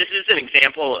 But this is an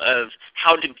example of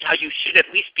how you should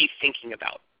at least be thinking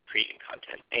about creating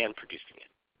content and producing it.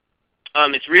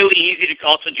 It's really easy to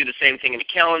also do the same thing in a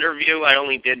calendar view. I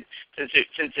only did,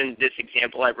 since in this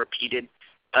example I repeated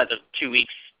the 2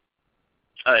 weeks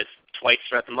twice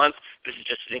throughout the month. This is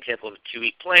just an example of a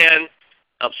 2-week plan.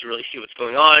 Helps you really see what's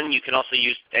going on. You can also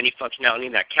use any functionality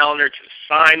in that calendar to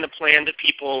assign the plan to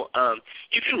people.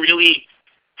 You can really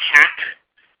hack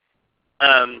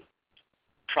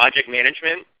project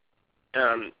management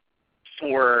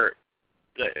for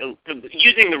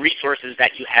using the resources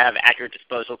that you have at your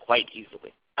disposal quite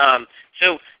easily.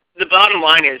 So the bottom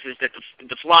line is that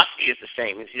the philosophy is the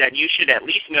same, is that you should at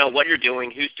least know what you're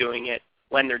doing, who's doing it,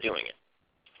 when they're doing it.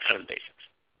 Kind of the basics.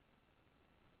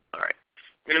 All right.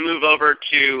 I'm going to move over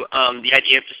to the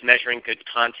idea of just measuring good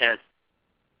content.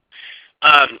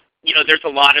 There's a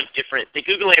lot of different, the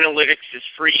Google Analytics is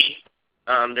free.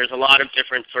 There's a lot of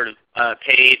different sort of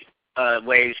paid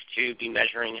ways to be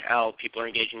measuring how people are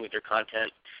engaging with your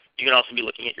content. You can also be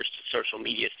looking at your social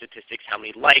media statistics, how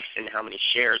many likes and how many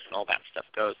shares and all that stuff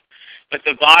goes. But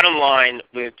the bottom line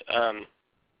with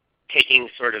taking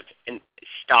sort of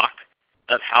stock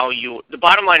of the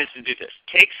bottom line is to do this.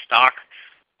 Take stock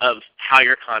of how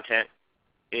your content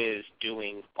is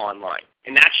doing online.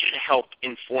 And that should help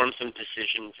inform some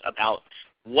decisions about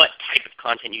what type of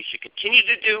content you should continue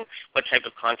to do, what type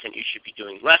of content you should be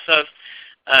doing less of.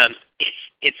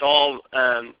 It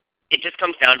just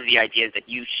comes down to the idea that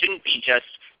you shouldn't be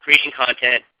just creating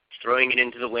content, throwing it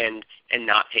into the wind, and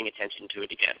not paying attention to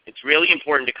it again. It's really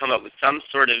important to come up with some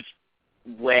sort of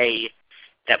way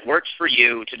that works for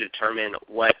you to determine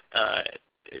what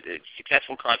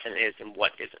successful content is and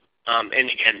what isn't. And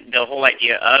again, the whole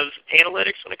idea of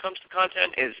analytics when it comes to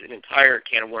content is an entire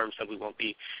can of worms that we won't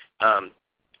be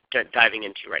diving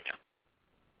into right now.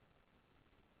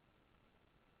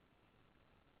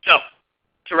 So,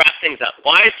 to wrap things up,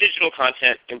 why is digital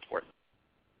content important?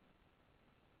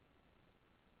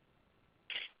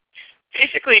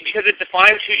 Basically, because it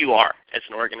defines who you are as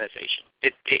an organization.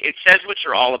 It says what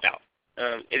you're all about.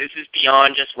 This is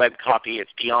beyond just web copy.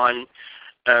 It's beyond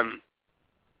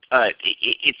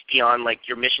it's beyond like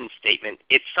your mission statement.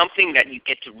 It's something that you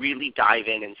get to really dive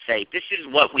in and say, this is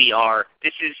what we are,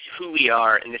 this is who we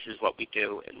are, and this is what we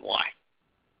do and why.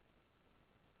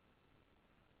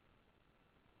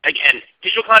 Again,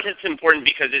 digital content is important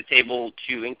because it's able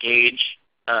to engage,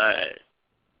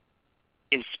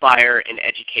 inspire, and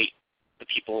educate the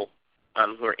people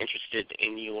who are interested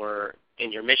in your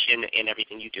mission and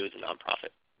everything you do as a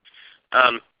nonprofit.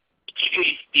 Keeping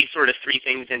these sort of three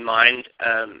things in mind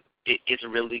is a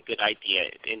really good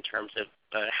idea in terms of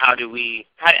how to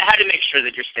make sure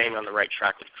that you're staying on the right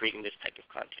track with creating this type of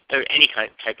content or any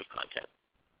type of content.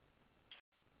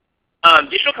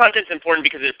 Digital content is important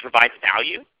because it provides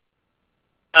value.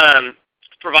 It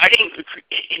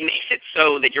makes it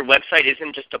so that your website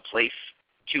isn't just a place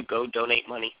to go donate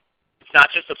money. It's not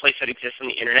just a place that exists on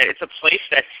the internet. It's a place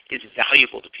that is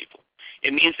valuable to people.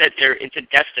 It means that it's a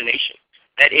destination.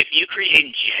 That if you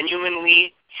create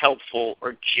genuinely helpful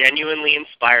or genuinely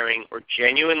inspiring or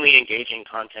genuinely engaging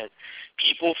content,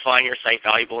 people find your site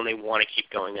valuable and they want to keep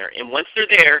going there. And once they're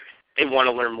there, they want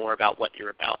to learn more about what you're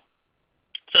about.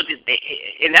 So,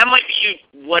 and that might be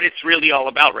what it's really all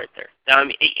about right there.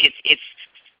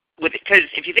 Because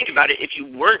if you think about it, if you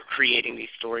weren't creating these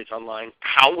stories online,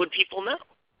 how would people know?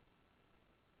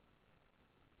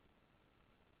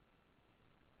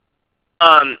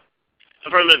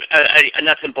 From a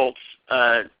nuts and bolts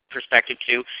perspective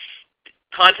too,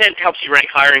 content helps you rank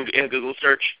higher in Google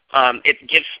search. It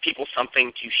gives people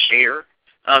something to share.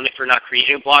 If you're not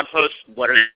creating a blog post, what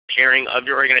are you sharing of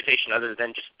your organization other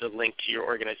than just the link to your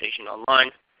organization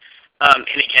online? And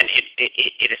again,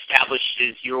 it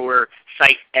establishes your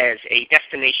site as a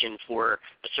destination for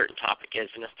a certain topic, as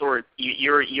an authority.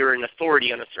 You're an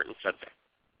authority on a certain subject.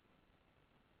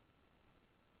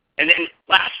 And then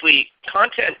lastly,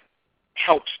 content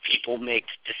helps people make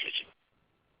decisions.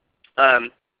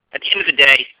 At the end of the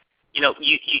day,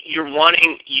 you're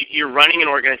running an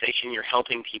organization, you're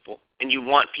helping people, and you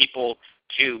want people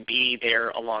to be there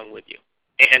along with you.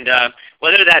 And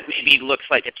whether that maybe looks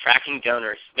like attracting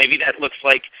donors, maybe that looks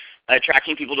like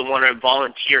attracting people to want to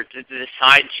volunteer, to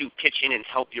decide to pitch in and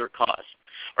help your cause.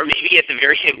 Or maybe at the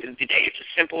very end of the day, it's as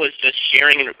simple as just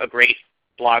sharing a great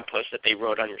blog post that they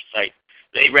wrote on your site.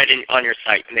 They read it on your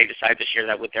site, and they decide to share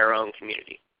that with their own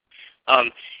community.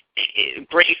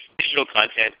 Great digital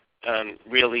content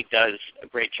really does a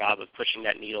great job of pushing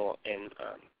that needle and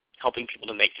helping people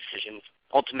to make decisions,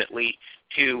 ultimately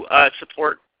to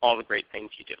support all the great things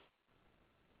you do.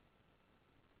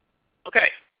 Okay,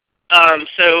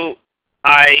 so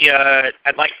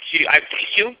I'd like to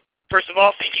thank you. First of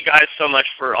all, thank you guys so much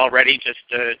for already just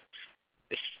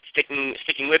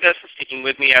sticking with us and sticking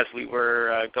with me as we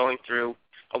were going through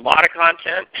a lot of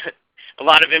content, a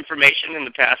lot of information in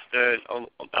the past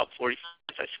about 40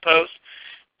 minutes, I suppose.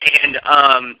 And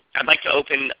I'd like to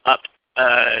open up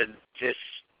this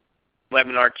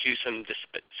webinar to some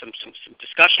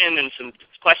discussion and some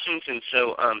questions. And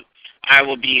so I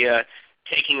will be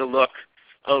taking a look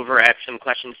over at some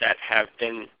questions that have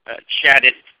been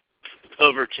chatted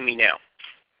over to me now.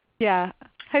 Yeah.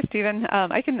 Hi, Stephen.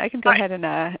 I can go ahead and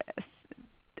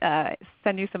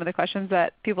send you some of the questions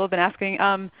that people have been asking.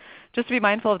 Just to be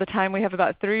mindful of the time, we have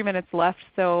about 3 minutes left.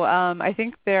 So I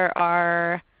think there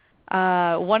are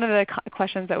one of the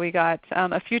questions that we got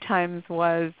a few times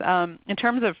was in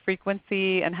terms of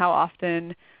frequency and how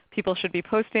often people should be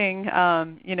posting.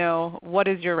 What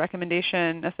is your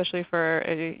recommendation, especially for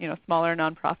a smaller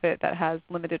nonprofit that has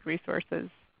limited resources?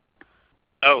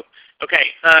 Oh,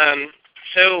 okay.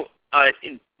 So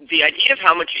the idea of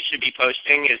how much you should be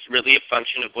posting is really a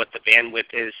function of what the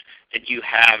bandwidth is that you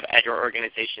have at your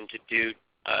organization to do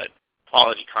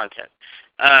quality content.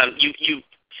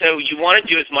 So you want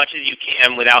to do as much as you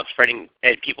can without spreading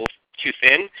people too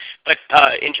thin. But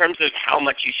in terms of how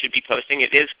much you should be posting,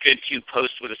 it is good to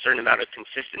post with a certain amount of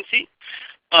consistency.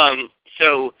 You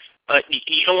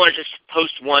don't want to just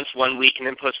post once one week and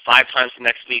then post 5 times the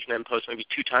next week and then post maybe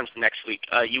 2 times the next week.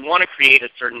 You want to create a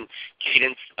certain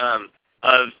cadence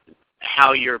of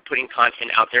how you're putting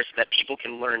content out there so that people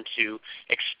can learn to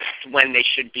expect when they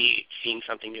should be seeing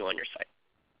something new on your site.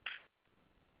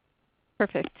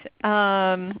 Perfect.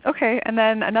 Okay, and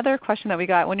then another question that we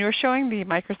got, when you were showing the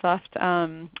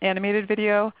Microsoft animated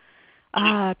video,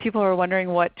 people are wondering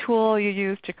what tool you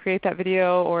use to create that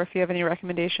video, or if you have any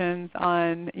recommendations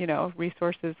on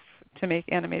resources to make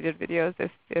animated videos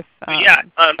if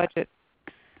budget.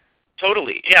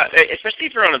 Totally, yeah. Especially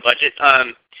if you're on a budget,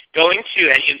 going to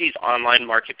any of these online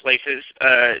marketplaces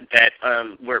that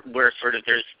where sort of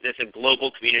there's a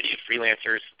global community of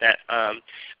freelancers that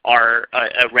are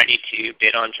ready to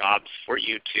bid on jobs for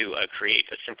you to create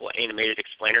a simple animated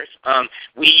explainers.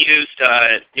 We used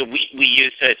an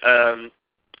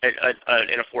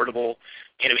affordable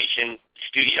animation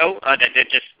studio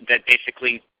that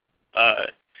basically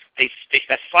they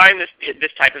specify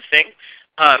this type of thing.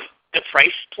 The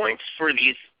price points for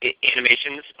these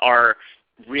animations are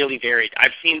really varied.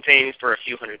 I've seen things for a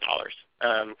few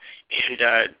 $100s.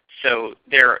 So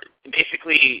they're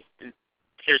basically,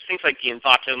 there's things like the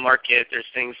Envato market, there's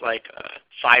things like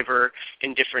Fiverr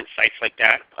and different sites like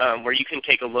that where you can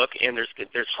take a look, and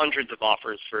there's hundreds of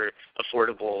offers for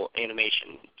affordable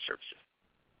animation services.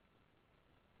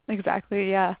 Exactly,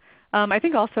 yeah. I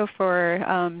think also for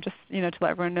just to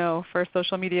let everyone know, for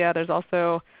social media there's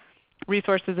also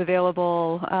resources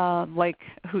available like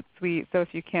Hootsuite. So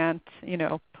if you can't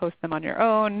post them on your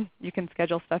own, you can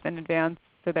schedule stuff in advance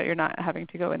so that you're not having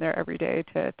to go in there every day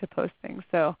to post things.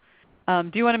 So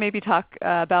do you want to maybe talk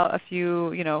about a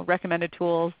few recommended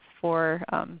tools for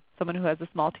someone who has a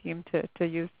small team to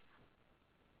use?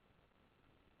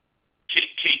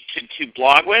 To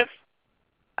blog with?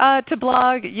 To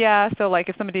blog, yeah. So like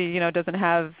if somebody doesn't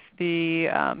have the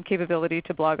capability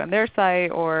to blog on their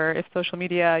site, or if social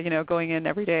media going in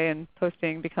every day and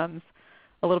posting becomes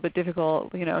a little bit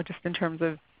difficult, just in terms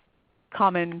of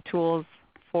common tools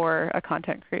for a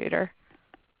content creator.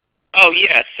 Oh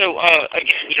yeah. So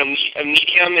again,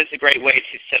 Medium is a great way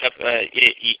to set up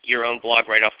your own blog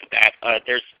right off the bat.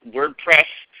 There's WordPress.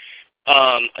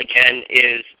 Again,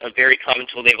 is a very common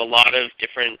tool. They have a lot of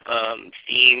different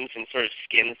themes and sort of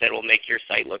skins that will make your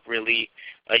site look really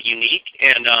unique.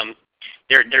 And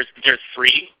there's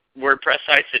free WordPress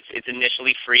sites. It's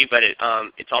initially free, but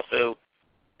it's also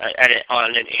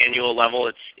on an annual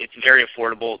level. It's very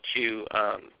affordable to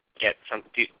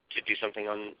do something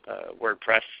on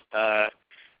WordPress. Let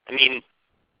me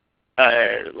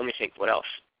think. What else?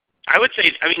 I would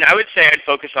say I'd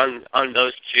focus on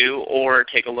those two, or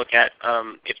take a look at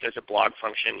if there's a blog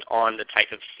function on the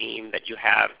type of theme that you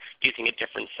have using a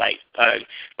different site.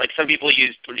 Like some people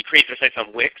create their sites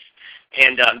on Wix,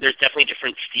 and there's definitely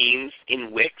different themes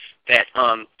in Wix that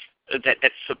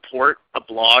that support a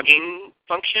blogging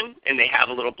function, and they have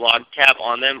a little blog tab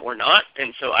on them or not.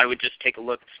 And so I would just take a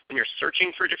look when you're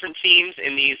searching for different themes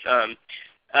in these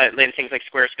things like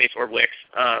Squarespace or Wix.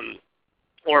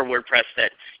 Or WordPress,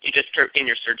 that you just in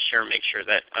your search term make sure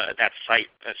that that site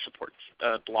supports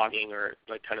blogging or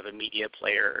like kind of a media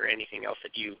player or anything else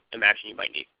that you imagine you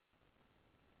might need.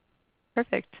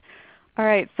 Perfect. All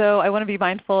right, so I want to be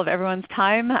mindful of everyone's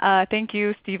time. Thank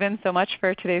you, Stephen, so much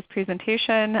for today's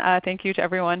presentation. Thank you to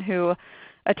everyone who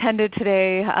attended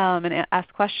today and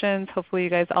asked questions. Hopefully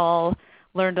you guys all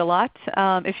learned a lot.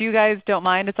 If you guys don't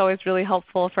mind, it's always really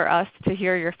helpful for us to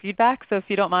hear your feedback. So if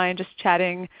you don't mind just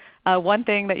chatting one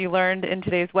thing that you learned in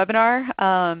today's webinar.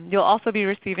 You'll also be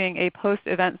receiving a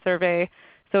post-event survey.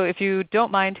 So if you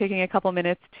don't mind taking a couple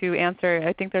minutes to answer,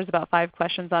 I think there's about 5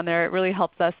 questions on there. It really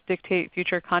helps us dictate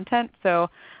future content. So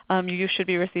you should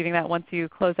be receiving that once you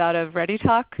close out of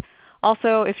ReadyTalk.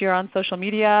 Also, if you're on social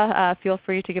media, feel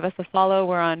free to give us a follow.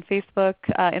 We're on Facebook,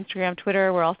 Instagram,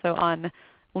 Twitter. We're also on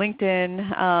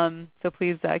LinkedIn. So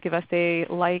please give us a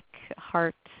like,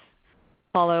 heart,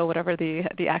 follow, whatever the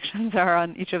actions are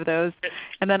on each of those.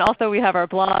 And then also we have our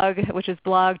blog, which is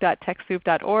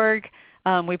blog.techsoup.org.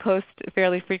 We post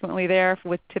fairly frequently there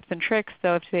with tips and tricks.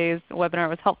 So if today's webinar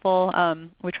was helpful,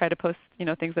 we try to post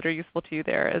things that are useful to you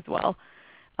there as well.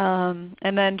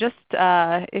 And then just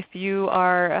if you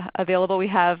are available, we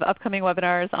have upcoming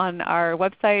webinars on our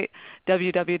website,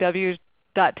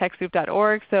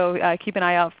 www.techsoup.org. So keep an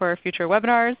eye out for future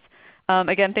webinars.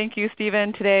 Again, thank you,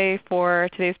 Stephen, today for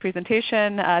today's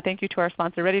presentation. Thank you to our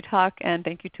sponsor, ReadyTalk, and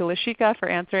thank you to Lashika for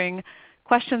answering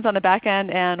questions on the back end.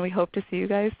 And we hope to see you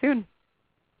guys soon.